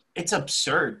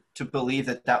absurd to believe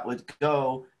that that would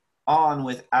go on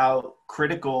without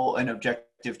critical and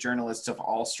objective journalists of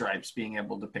all stripes being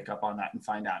able to pick up on that and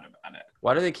find out about it.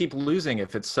 Why do they keep losing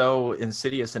if it's so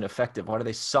insidious and effective? Why do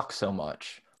they suck so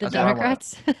much? The That's what I wanna-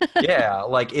 Democrats? Yeah,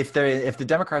 like if the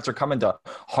Democrats are coming to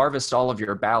harvest all of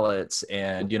your ballots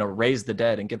and raise the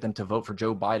dead and get them to vote for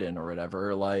Joe Biden or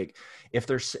whatever, like if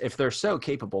they're so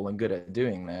capable and good at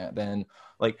doing that, then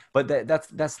but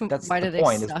that's Why the do they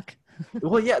point. suck?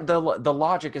 Well, yeah, the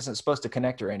logic isn't supposed to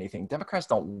connect or anything. Democrats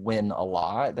don't win a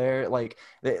lot. They're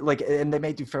and they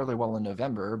may do fairly well in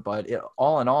November, but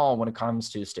all in all, when it comes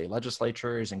to state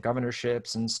legislatures and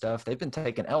governorships and stuff, they've been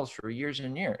taking L's for years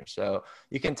and years. So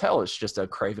you can tell it's just a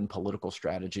craven political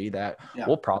strategy that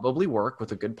will probably work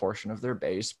with a good portion of their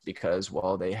base because,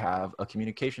 well, they have a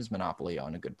communications monopoly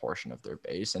on a good portion of their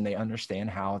base, and they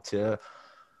understand how to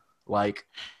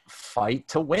fight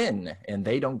to win, and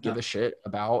they don't give a shit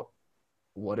about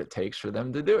what it takes for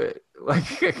them to do it.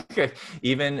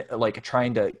 Even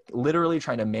trying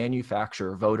to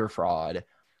manufacture voter fraud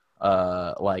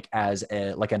as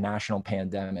a national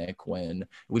pandemic, when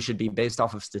we should be, based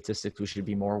off of statistics, we should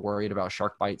be more worried about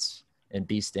shark bites and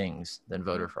bee stings than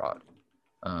voter fraud.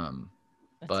 That's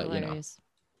hilarious.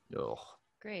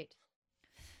 Great.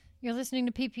 You're listening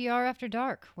to PPR After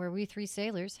Dark, where we three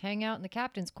sailors hang out in the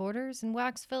captain's quarters and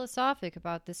wax philosophic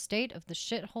about the state of the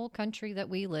shithole country that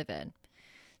we live in.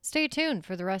 Stay tuned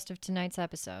for the rest of tonight's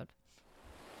episode.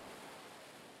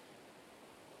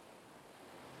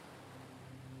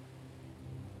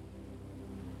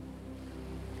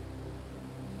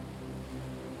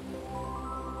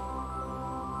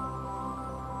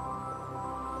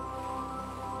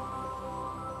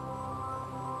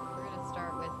 We're going to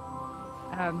start with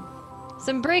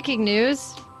some breaking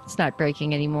news. It's not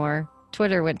breaking anymore.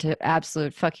 Twitter went to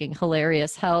absolute fucking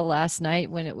hilarious hell last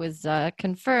night when it was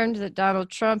confirmed that Donald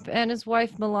Trump and his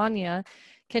wife Melania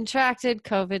contracted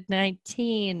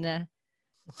COVID-19.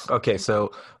 Okay,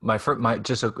 so my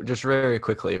just very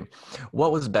quickly,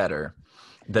 what was better,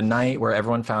 the night where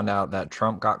everyone found out that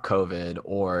Trump got COVID,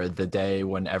 or the day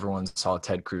when everyone saw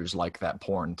Ted Cruz like that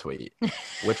porn tweet?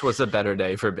 Which was a better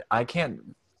day I can't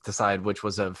decide which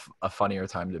was a funnier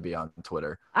time to be on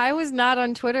Twitter. I was not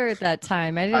on Twitter at that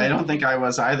time. I don't think I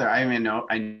was either. I mean,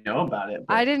 I know about it.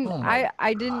 But... I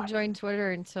didn't join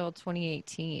Twitter until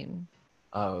 2018.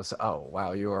 Oh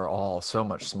wow, you are all so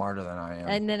much smarter than I am.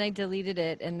 And then I deleted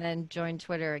it and then joined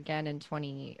Twitter again in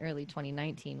early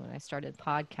 2019 when I started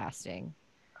podcasting.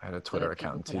 I had a Twitter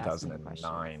account in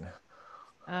 2009.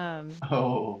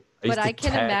 But I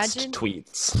can imagine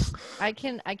tweets. I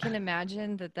can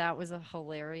imagine that was a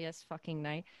hilarious fucking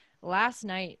night. Last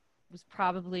night was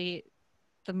probably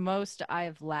the most I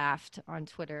have laughed on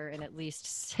Twitter in at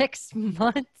least 6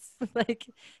 months.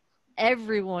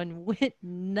 Everyone went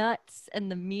nuts,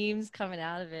 and the memes coming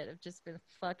out of it have just been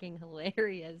fucking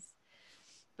hilarious.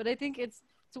 But I think it's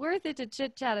worth it to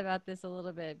chit chat about this a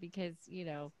little bit because,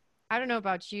 I don't know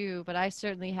about you, but I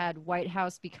certainly had White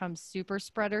House become super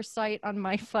spreader site on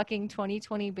my fucking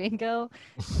 2020 bingo.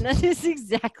 And that is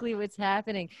exactly what's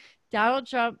happening. Donald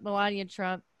Trump, Melania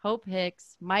Trump, Hope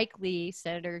Hicks, Mike Lee,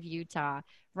 Senator of Utah,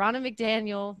 Ronna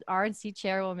McDaniel, RNC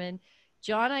chairwoman,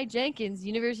 John I. Jenkins,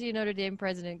 University of Notre Dame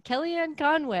president, Kellyanne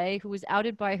Conway, who was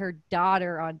outed by her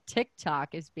daughter on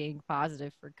TikTok as being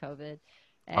positive for COVID.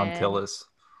 Tom Tillis.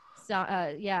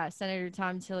 Senator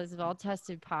Tom Tillis have all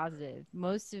tested positive.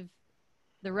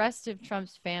 The rest of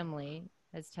Trump's family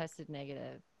has tested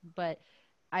negative, but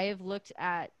I have looked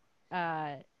at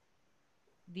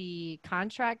the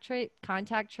contact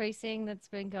tracing that's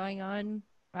been going on.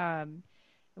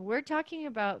 We're talking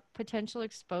about potential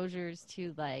exposures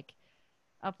to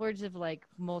upwards of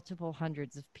multiple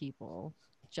hundreds of people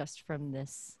just from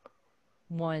this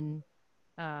one.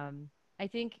 I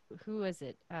think, who was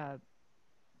it?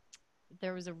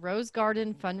 There was a Rose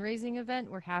Garden fundraising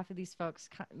event where half of these folks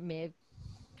may have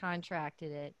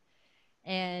contracted it,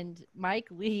 and Mike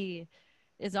Lee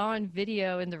is on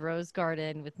video in the Rose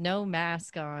Garden with no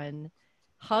mask on,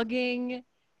 hugging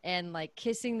and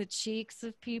kissing the cheeks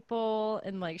of people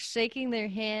and shaking their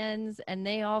hands, and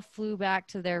they all flew back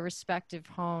to their respective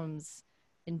homes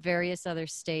in various other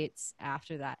states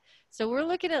after that. So we're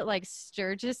looking at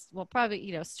Sturgis, well,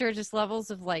 probably Sturgis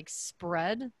levels of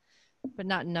spread, but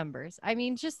not numbers. I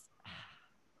mean, just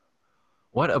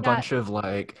what a bunch of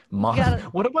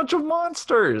what a bunch of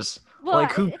monsters. Well,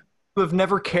 who have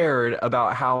never cared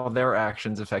about how their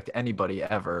actions affect anybody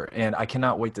ever. And I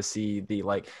cannot wait to see there's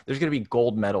going to be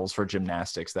gold medals for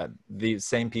gymnastics that these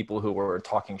same people who were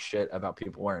talking shit about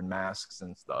people wearing masks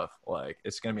and stuff, like,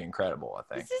 it's going to be incredible, I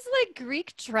think. This is like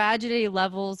Greek tragedy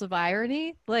levels of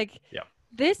irony. Like, yeah.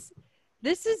 This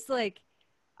is like,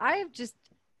 I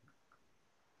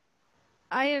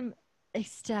am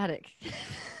ecstatic.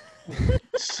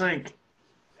 It's like,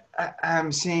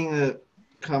 I'm seeing the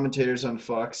commentators on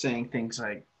Fox saying things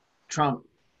like, Trump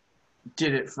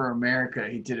did it for America.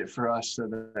 He did it for us so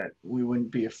that we wouldn't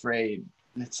be afraid.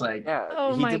 And it's like,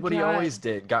 Oh he my did what he God. always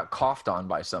did, got coughed on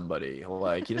by somebody.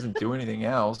 Like, he doesn't do anything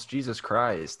else. Jesus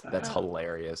Christ. That's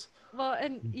hilarious. Well,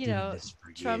 and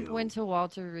Trump went to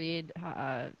Walter Reed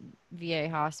VA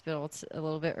hospital a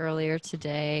little bit earlier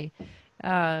today.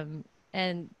 And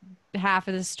half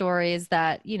of the story is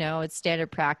that, it's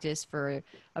standard practice for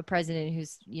a president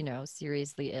who's,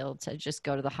 seriously ill to just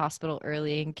go to the hospital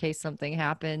early in case something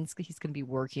happens. He's going to be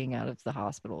working out of the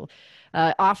hospital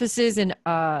offices and,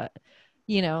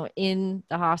 in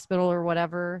the hospital or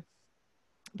whatever.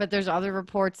 But there's other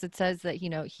reports that says that,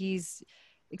 he's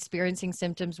experiencing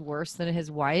symptoms worse than his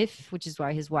wife, which is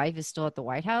why his wife is still at the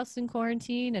White House in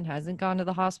quarantine and hasn't gone to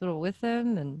the hospital with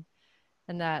him.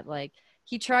 And that, like,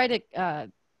 he tried a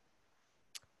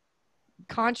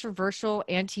controversial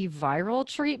antiviral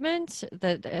treatment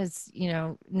that has,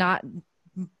 not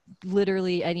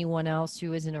literally anyone else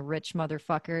who isn't a rich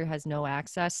motherfucker has no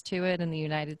access to it in the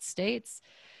United States,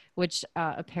 which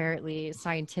apparently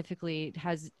scientifically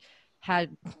has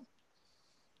had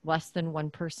less than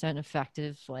 1%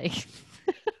 effective, like,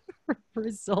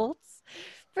 results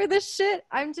for this shit.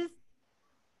 I'm just,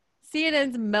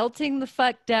 CNN's melting the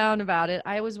fuck down about it.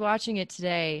 I was watching it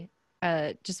today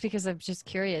just because I'm just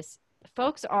curious.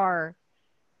 Folks are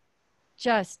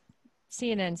just,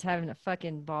 CNN's having a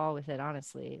fucking ball with it,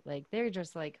 honestly. Like, they're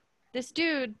just like, this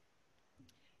dude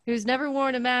who's never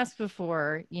worn a mask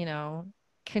before,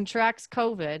 contracts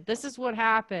COVID. This is what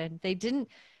happened. They didn't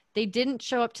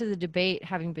show up to the debate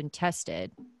having been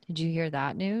tested. Did you hear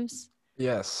that news?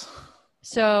 Yes.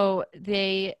 So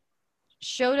they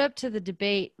showed up to the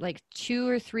debate like 2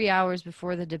 or 3 hours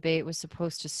before the debate was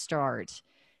supposed to start.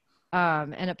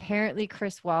 And apparently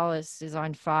Chris Wallace is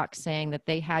on Fox saying that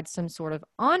they had some sort of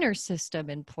honor system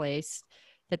in place,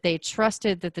 that they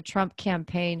trusted that the Trump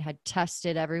campaign had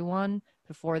tested everyone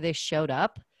before they showed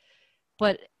up,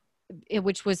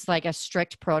 which was like a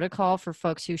strict protocol for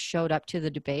folks who showed up to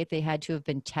the debate. They had to have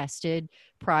been tested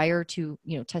prior to,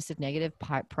 tested negative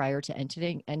prior to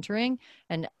entering,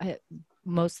 and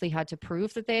mostly had to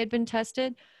prove that they had been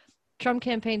tested. Trump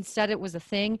campaign said it was a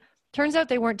thing. Turns out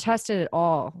they weren't tested at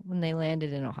all when they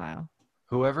landed in Ohio.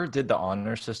 Whoever did the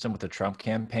honor system with the Trump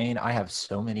campaign, I have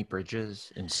so many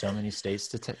bridges in so many states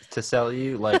to sell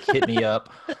you. Like, hit me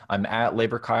up. I'm at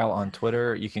Labor Kyle on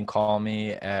Twitter. You can call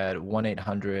me at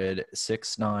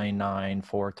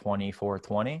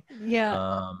 1-800-699-420-420.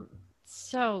 Yeah.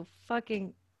 So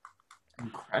fucking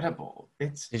incredible.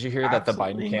 Did you hear that the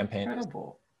Biden campaign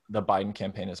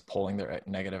is pulling their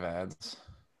negative ads?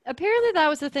 Apparently that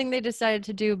was the thing they decided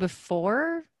to do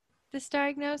before this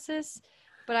diagnosis,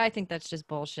 but I think that's just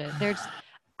bullshit.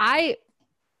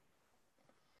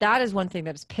 That is one thing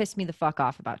that has pissed me the fuck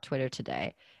off about Twitter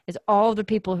today, is all the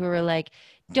people who are like,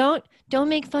 don't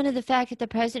make fun of the fact that the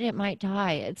president might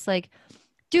die. It's like,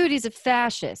 dude, he's a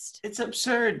fascist. It's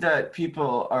absurd that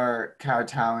people are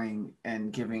kowtowing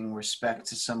and giving respect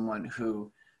to someone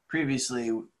who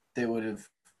previously they would have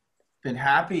been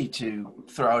happy to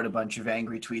throw out a bunch of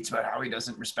angry tweets about how he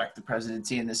doesn't respect the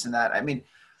presidency and this and that. I mean,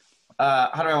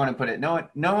 how do I want to put it? No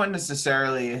one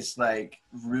necessarily is like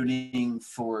rooting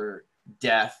for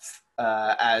death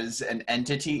as an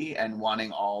entity and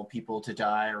wanting all people to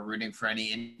die, or rooting for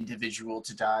any individual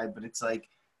to die. But it's like,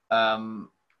 how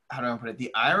do I put it?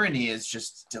 The irony is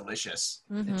just delicious.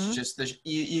 Mm-hmm. It's just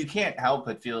you can't help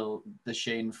but feel the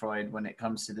Schadenfreude when it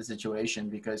comes to the situation,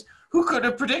 because who could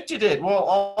have predicted it? Well,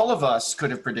 all of us could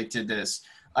have predicted this.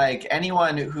 Like,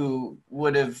 anyone who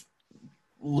would have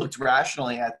looked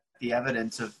rationally at the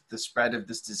evidence of the spread of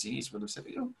this disease would have said,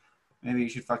 maybe you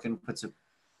should fucking put some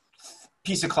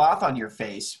piece of cloth on your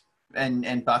face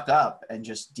and buck up and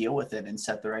just deal with it and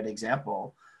set the right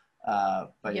example.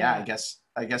 But yeah, I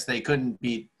guess they couldn't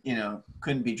be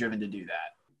driven to do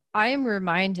that. I am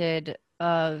reminded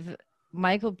of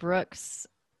Michael Brooks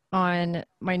on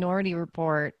Minority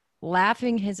Report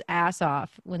laughing his ass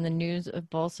off when the news of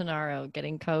Bolsonaro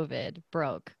getting COVID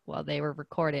broke while they were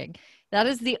recording. That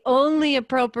is the only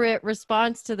appropriate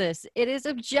response to this. It is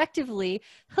objectively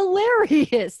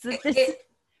hilarious that this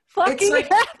fucking like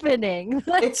happening?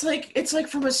 it's like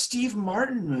from a Steve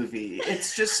Martin movie.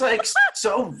 It's just like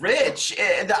so rich.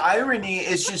 The irony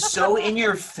is just so in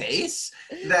your face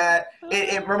that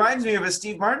it reminds me of a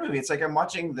Steve Martin movie. It's like I'm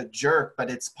watching The Jerk,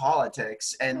 but it's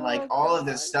politics, and like all of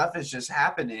this stuff is just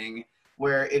happening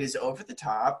where it is over the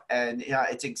top, and yeah,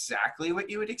 it's exactly what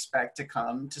you would expect to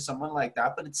come to someone like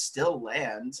that, but it still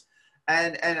lands.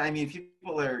 And I mean,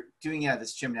 people are doing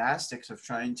this gymnastics of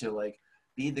trying to like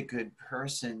be the good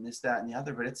person, this, that, and the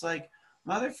other. But it's like,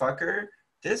 motherfucker,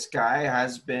 this guy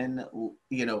has been,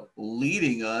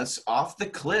 leading us off the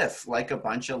cliff like a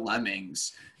bunch of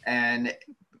lemmings. And,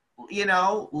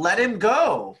 let him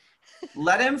go.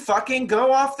 Let him fucking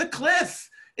go off the cliff.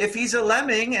 If he's a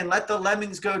lemming, and let the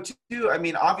lemmings go too. I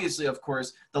mean, obviously, of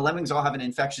course, the lemmings all have an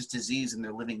infectious disease and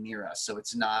they're living near us. So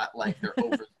it's not like they're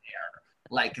over there.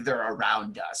 Like they're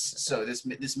around us. So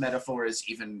this metaphor is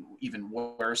even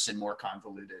worse and more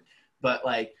convoluted. But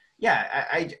like, yeah,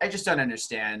 I just don't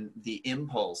understand the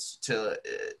impulse to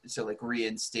like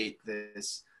reinstate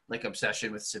this like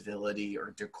obsession with civility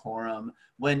or decorum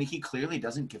when he clearly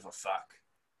doesn't give a fuck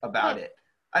about it.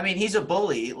 I mean, he's a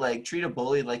bully. Like, treat a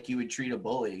bully like you would treat a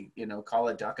bully. Call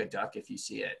a duck if you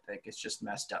see it. Like, it's just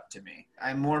messed up to me.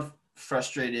 I'm more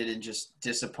frustrated and just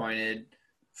disappointed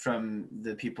from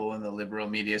the people in the liberal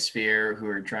media sphere who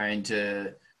are trying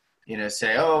to,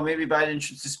 say, oh, maybe Biden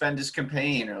should suspend his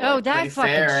campaign or like, play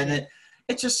fair. And then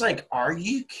it's just like, are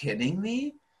you kidding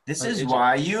me? This is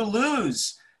why you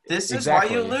lose. This is why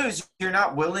you lose. You're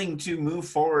not willing to move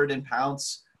forward and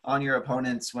pounce on your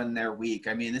opponents when they're weak.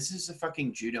 I mean, this is a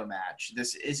fucking judo match.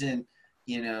 This isn't,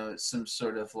 some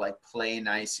sort of like play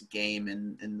nice game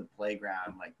in the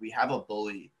playground. Like, we have a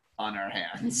bully on our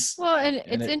hands. Well, and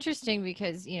it's interesting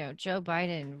because, Joe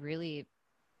Biden really,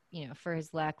 for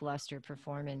his lackluster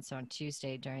performance on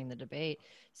Tuesday during the debate,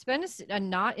 spent a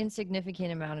not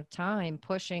insignificant amount of time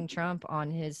pushing Trump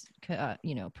on his,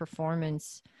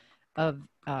 performance of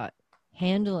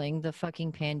handling the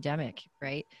fucking pandemic,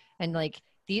 right? And like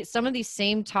some of these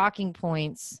same talking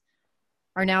points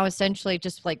are now essentially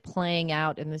just like playing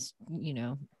out in this,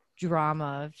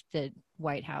 drama of the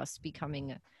White House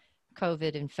becoming a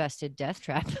COVID infested death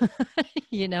trap.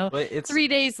 It's 3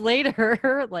 days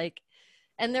later, like,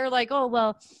 and they're like, oh,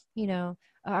 well,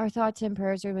 our thoughts and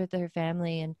prayers are with their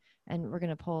family, and we're going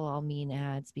to pull all mean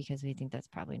ads because we think that's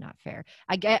probably not fair.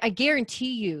 I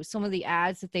guarantee you some of the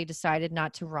ads that they decided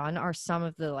not to run are some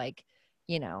of the like,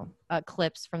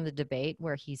 clips from the debate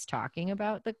where he's talking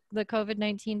about the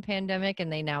COVID-19 pandemic, and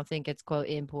they now think it's quote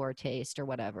in poor taste or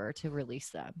whatever to release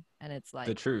them. And it's like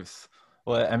the truth.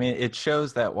 Well, I mean, it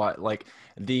shows that like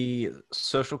the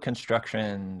social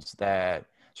constructions that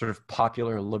sort of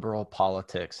popular liberal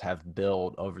politics have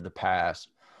built over the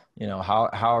past,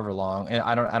 however long, and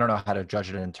I don't know how to judge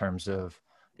it in terms of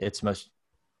its most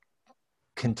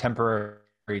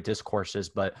contemporary discourses,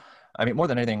 but I mean, more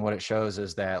than anything, what it shows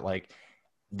is that like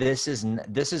this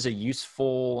is a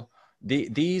useful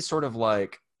these sort of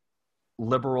like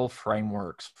liberal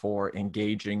frameworks for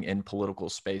engaging in political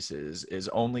spaces is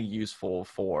only useful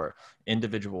for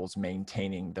individuals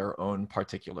maintaining their own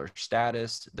particular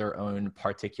status, their own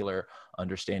particular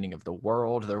understanding of the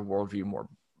world, their worldview more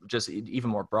just even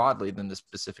more broadly than the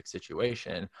specific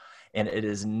situation. And it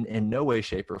is in no way,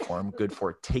 shape, or form good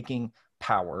for taking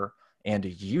power and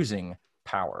using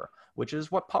power, which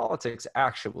is what politics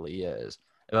actually is.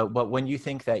 But when you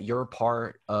think that you're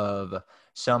part of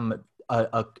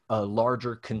a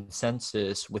larger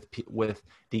consensus with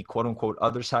the quote unquote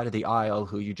other side of the aisle,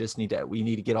 who we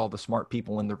need to get all the smart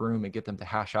people in the room and get them to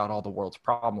hash out all the world's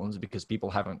problems because people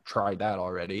haven't tried that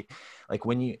already. Like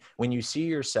when you see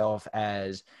yourself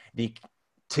as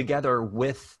together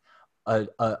with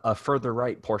a further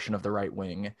right portion of the right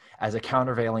wing as a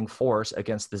countervailing force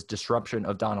against this disruption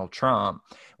of Donald Trump,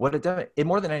 what it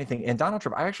more than anything, and Donald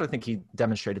Trump, I actually think he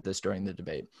demonstrated this during the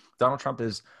debate. Donald Trump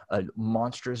is a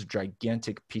monstrous,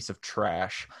 gigantic piece of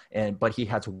trash, but he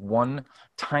has one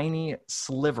tiny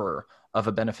sliver of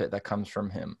a benefit that comes from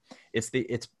him. It's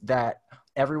that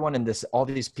everyone in all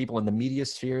these people in the media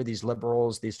sphere, these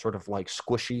liberals, these sort of like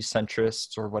squishy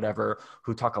centrists or whatever,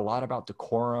 who talk a lot about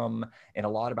decorum and a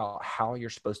lot about how you're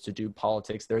supposed to do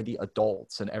politics. They're the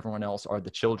adults and everyone else are the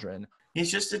children. He's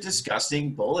just a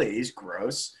disgusting bully. He's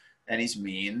gross and he's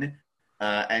mean.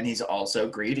 And he's also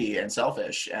greedy and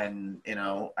selfish. And,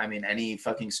 I mean, any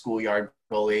fucking schoolyard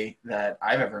bully that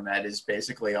I've ever met is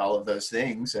basically all of those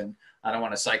things. And I don't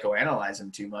want to psychoanalyze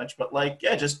him too much, but like,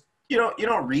 yeah, just, you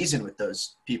don't reason with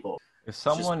those people. If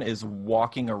someone is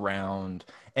walking around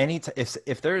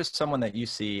if there is someone that you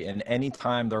see and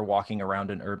anytime they're walking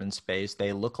around an urban space,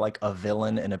 they look like a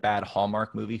villain in a bad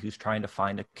Hallmark movie who's trying to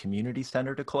find a community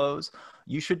center to close,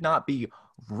 you should not be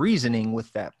reasoning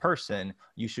with that person.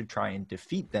 You should try and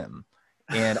defeat them.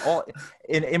 And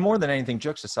more than anything,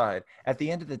 jokes aside, at the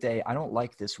end of the day, I don't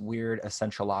like this weird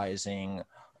essentializing,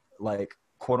 like,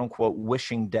 quote unquote,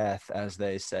 wishing death, as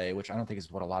they say, which I don't think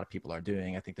is what a lot of people are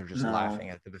doing. I think they're just laughing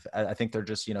at it. I think they're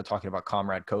just, talking about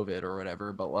comrade COVID or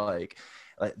whatever, but like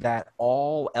that,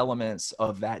 all elements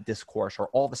of that discourse are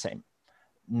all the same.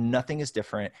 Nothing is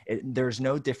different. There's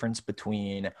no difference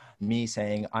between me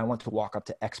saying I want to walk up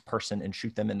to X person and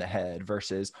shoot them in the head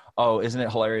versus, oh, isn't it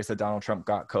hilarious that Donald Trump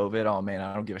got COVID? Oh man,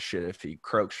 I don't give a shit if he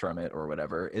croaks from it or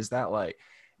whatever. Is that like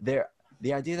the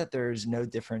idea that there's no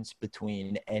difference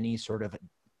between any sort of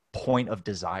point of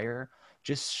desire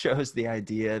just shows the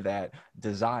idea that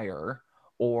desire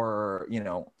or,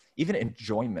 even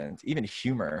enjoyment, even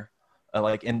humor,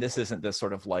 and this isn't this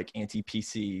sort of like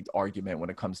anti-PC argument when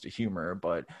it comes to humor,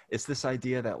 but it's this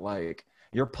idea that like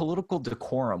your political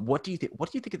decorum, what do you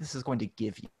think this is going to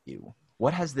give you?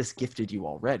 What has this gifted you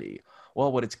already?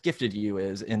 Well, what it's gifted you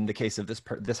is, in the case of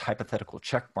this hypothetical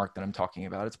check mark that I'm talking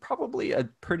about, it's probably a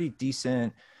pretty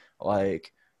decent,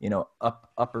 like,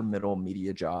 upper middle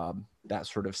media job, that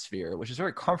sort of sphere, which is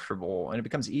very comfortable, and it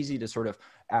becomes easy to sort of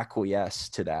acquiesce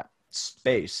to that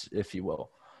space, if you will.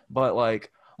 But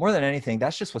like, more than anything,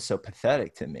 that's just what's so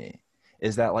pathetic to me,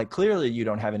 is that like clearly you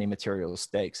don't have any material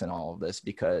stakes in all of this,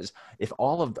 because if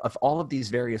all of these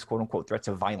various quote unquote threats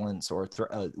of violence or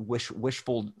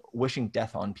wishing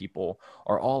death on people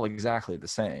are all exactly the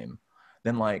same,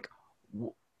 then like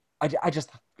I just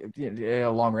a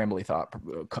long rambly thought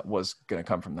was going to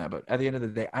come from that. But at the end of the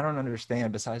day, I don't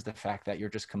understand, besides the fact that you're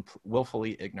just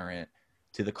willfully ignorant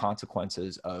to the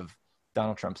consequences of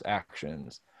Donald Trump's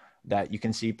actions, that you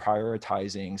can see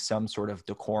prioritizing some sort of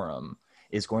decorum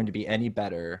is going to be any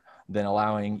better than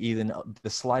allowing even the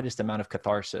slightest amount of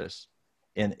catharsis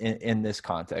in this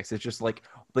context. It's just like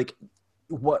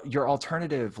what your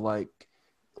alternative, like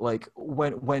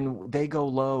when they go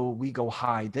low, we go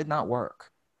high, did not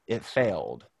work. It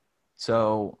failed.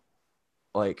 So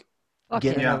like,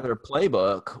 get another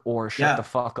playbook or shut the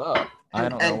fuck up. I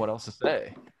don't know what else to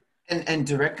say. And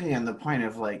directly on the point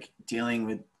of like dealing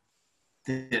with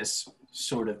this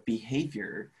sort of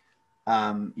behavior,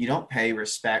 you don't pay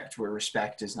respect where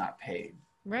respect is not paid.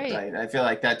 Right. I feel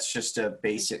like that's just a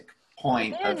basic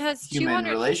point of human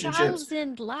relationships.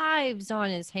 200,000 lives on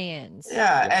his hands.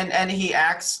 Yeah, and he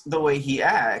acts the way he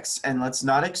acts, and let's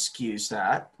not excuse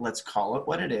that. Let's call it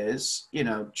what it is.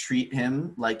 Treat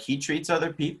him like he treats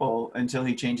other people until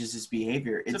he changes his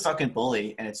behavior. It's a fucking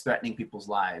bully, and it's threatening people's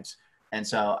lives. And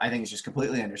so I think it's just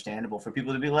completely understandable for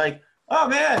people to be like, oh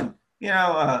man,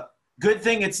 good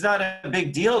thing it's not a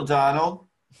big deal, Donald.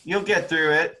 You'll get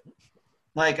through it.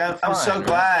 Like, I'm so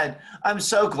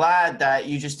glad that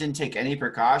you just didn't take any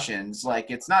precautions. Like,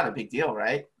 it's not a big deal,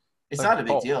 right? It's not a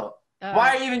big deal. Why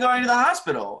are you even going to the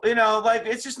hospital? Like,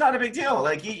 it's just not a big deal.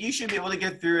 Like, you should be able to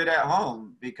get through it at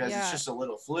home because it's just a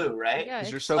little flu, right? Yeah,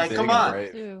 you're so like, big, come on.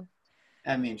 Right?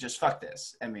 I mean, just fuck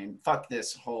this. I mean, fuck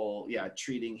this whole,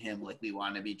 treating him like we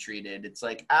want to be treated. It's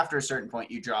like, after a certain point,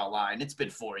 you draw a line. It's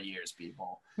been 4 years,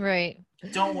 people. Right.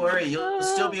 Don't worry. You'll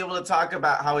still be able to talk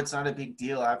about how it's not a big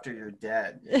deal after you're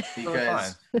dead.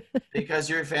 Because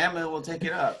your family will take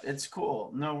it up. It's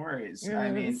cool. No worries. I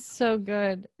mean, it's so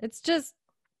good. It's just,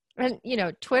 and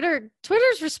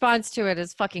Twitter's response to it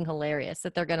is fucking hilarious,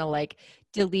 that they're going to like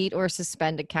delete or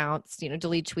suspend accounts,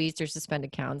 delete tweets or suspend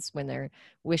accounts when they're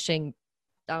wishing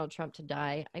Donald Trump to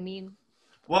die. I mean,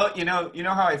 well, you know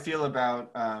how I feel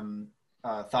about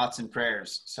thoughts and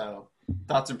prayers. So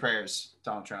thoughts and prayers,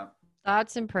 Donald Trump.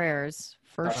 Thoughts and prayers,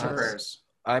 for sure. Prayers.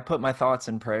 I put my thoughts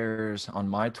and prayers on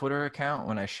my Twitter account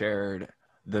when I shared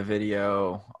the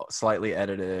video, slightly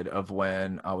edited, of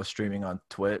when I was streaming on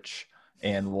Twitch,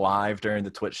 and live during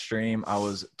the Twitch stream, I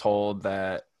was told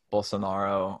that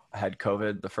Bolsonaro had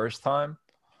COVID the first time.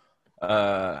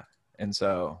 And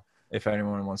so if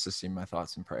anyone wants to see my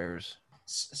thoughts and prayers.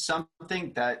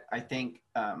 Something that I think,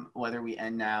 whether we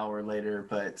end now or later,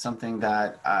 but something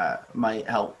that might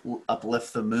help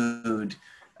uplift the mood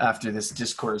after this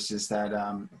discourse is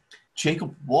that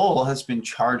Jacob Wohl has been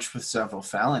charged with several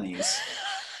felonies.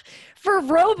 For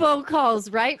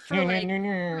robocalls, right? For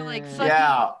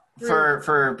fucking...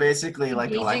 For basically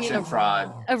like election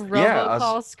fraud. A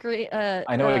robocall screen.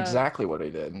 I know exactly what he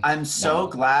did. I'm so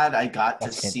glad I got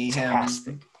to see him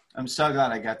I'm so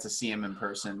glad I got to see him in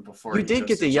person before You he did goes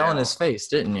get to to yell in jail. his face,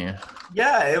 didn't you?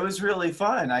 Yeah, it was really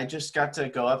fun. I just got to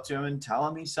go up to him and tell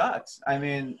him he sucks. I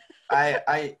mean,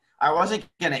 I wasn't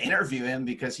gonna interview him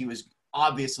because he was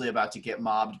obviously about to get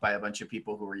mobbed by a bunch of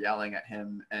people who were yelling at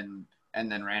him and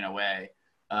then ran away.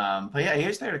 But yeah, he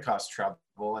was there to cause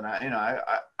trouble, and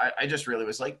I just really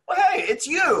was like, well, hey, it's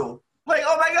you! Like,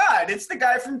 oh my god, it's the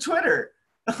guy from Twitter!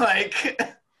 Like,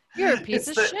 You're a piece it's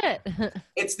of the shit.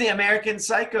 it's the American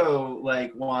Psycho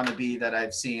like wannabe that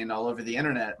I've seen all over the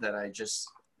internet that I just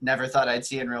never thought I'd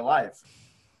see in real life.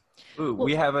 Ooh, Well-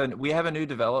 we have a new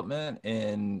development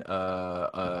in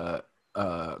Comrade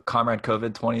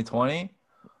COVID 2020.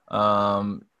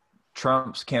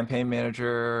 Trump's campaign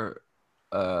manager,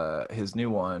 his new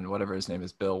one, whatever his name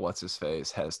is, Bill, what's his face,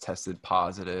 has tested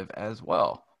positive as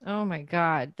well. Oh my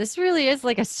God. This really is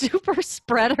like a super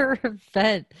spreader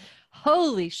event.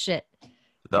 Holy shit.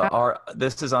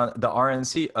 This is on the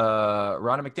RNC.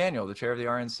 Ronna McDaniel, the chair of the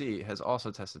RNC, has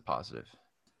also tested positive.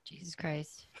 Jesus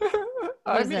Christ. I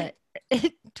What is mean,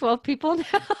 it? 12 people now?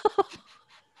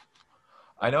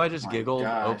 I know I just My giggled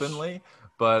gosh. openly,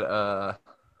 but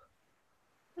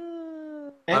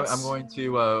I'm It's going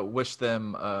to wish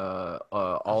them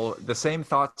all the same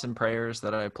thoughts and prayers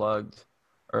that I plugged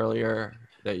earlier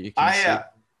that you can see.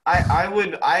 I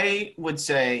would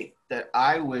say that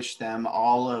I wish them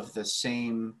all of the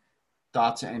same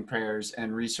thoughts and prayers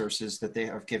and resources that they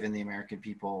have given the American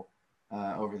people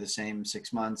over the same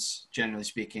 6 months, generally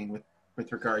speaking,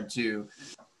 with regard to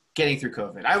getting through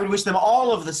COVID. I would wish them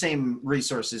all of the same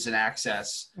resources and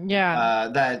access Yeah.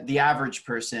 that the average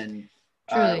person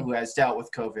Truly. who has dealt with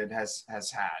COVID has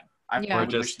had. I Yeah.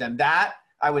 would wish them that.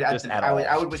 I would Just at all.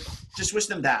 I would wish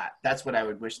them that. That's what I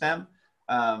would wish them.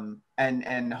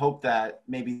 And hope that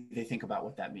maybe they think about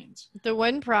what that means. The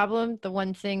one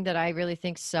thing that I really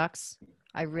think sucks,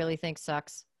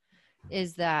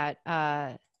 is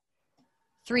that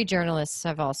 3 journalists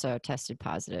have also tested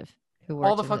positive who worked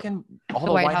All the in fucking all the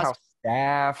the White White House- House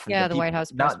staff. the people- White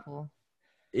House press not pool.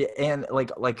 and like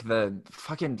the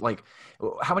fucking like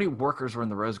how many workers were in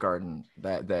the Rose Garden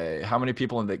that day? How many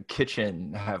people in the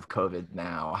kitchen have COVID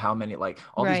now? How many like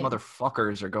all Right. these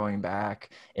motherfuckers are going back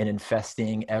and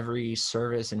infesting every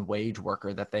service and wage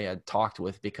worker that they had talked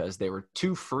with because they were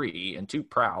too free and too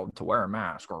proud to wear a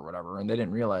mask or whatever, and they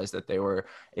didn't realize that they were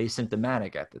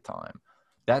asymptomatic at the time.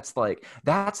 That's the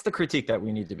critique that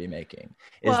we need to be making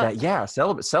is Well- that, yeah,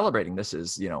 celebrating this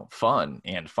is, fun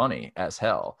and funny as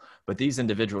hell, but these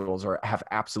individuals have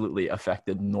absolutely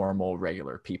affected normal,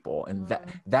 regular people. And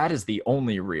that is the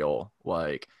only real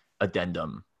like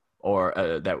addendum or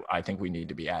that I think we need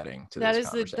to be adding to this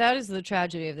conversation. That is the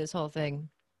tragedy of this whole thing.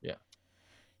 Yeah.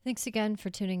 Thanks again for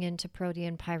tuning in to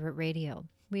Protean Pirate Radio.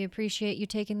 We appreciate you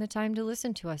taking the time to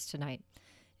listen to us tonight.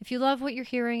 If you love what you're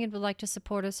hearing and would like to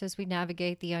support us as we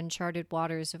navigate the uncharted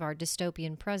waters of our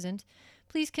dystopian present,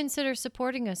 please consider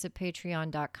supporting us at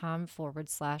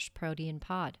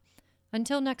patreon.com/ProteanPod.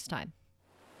 Until next time.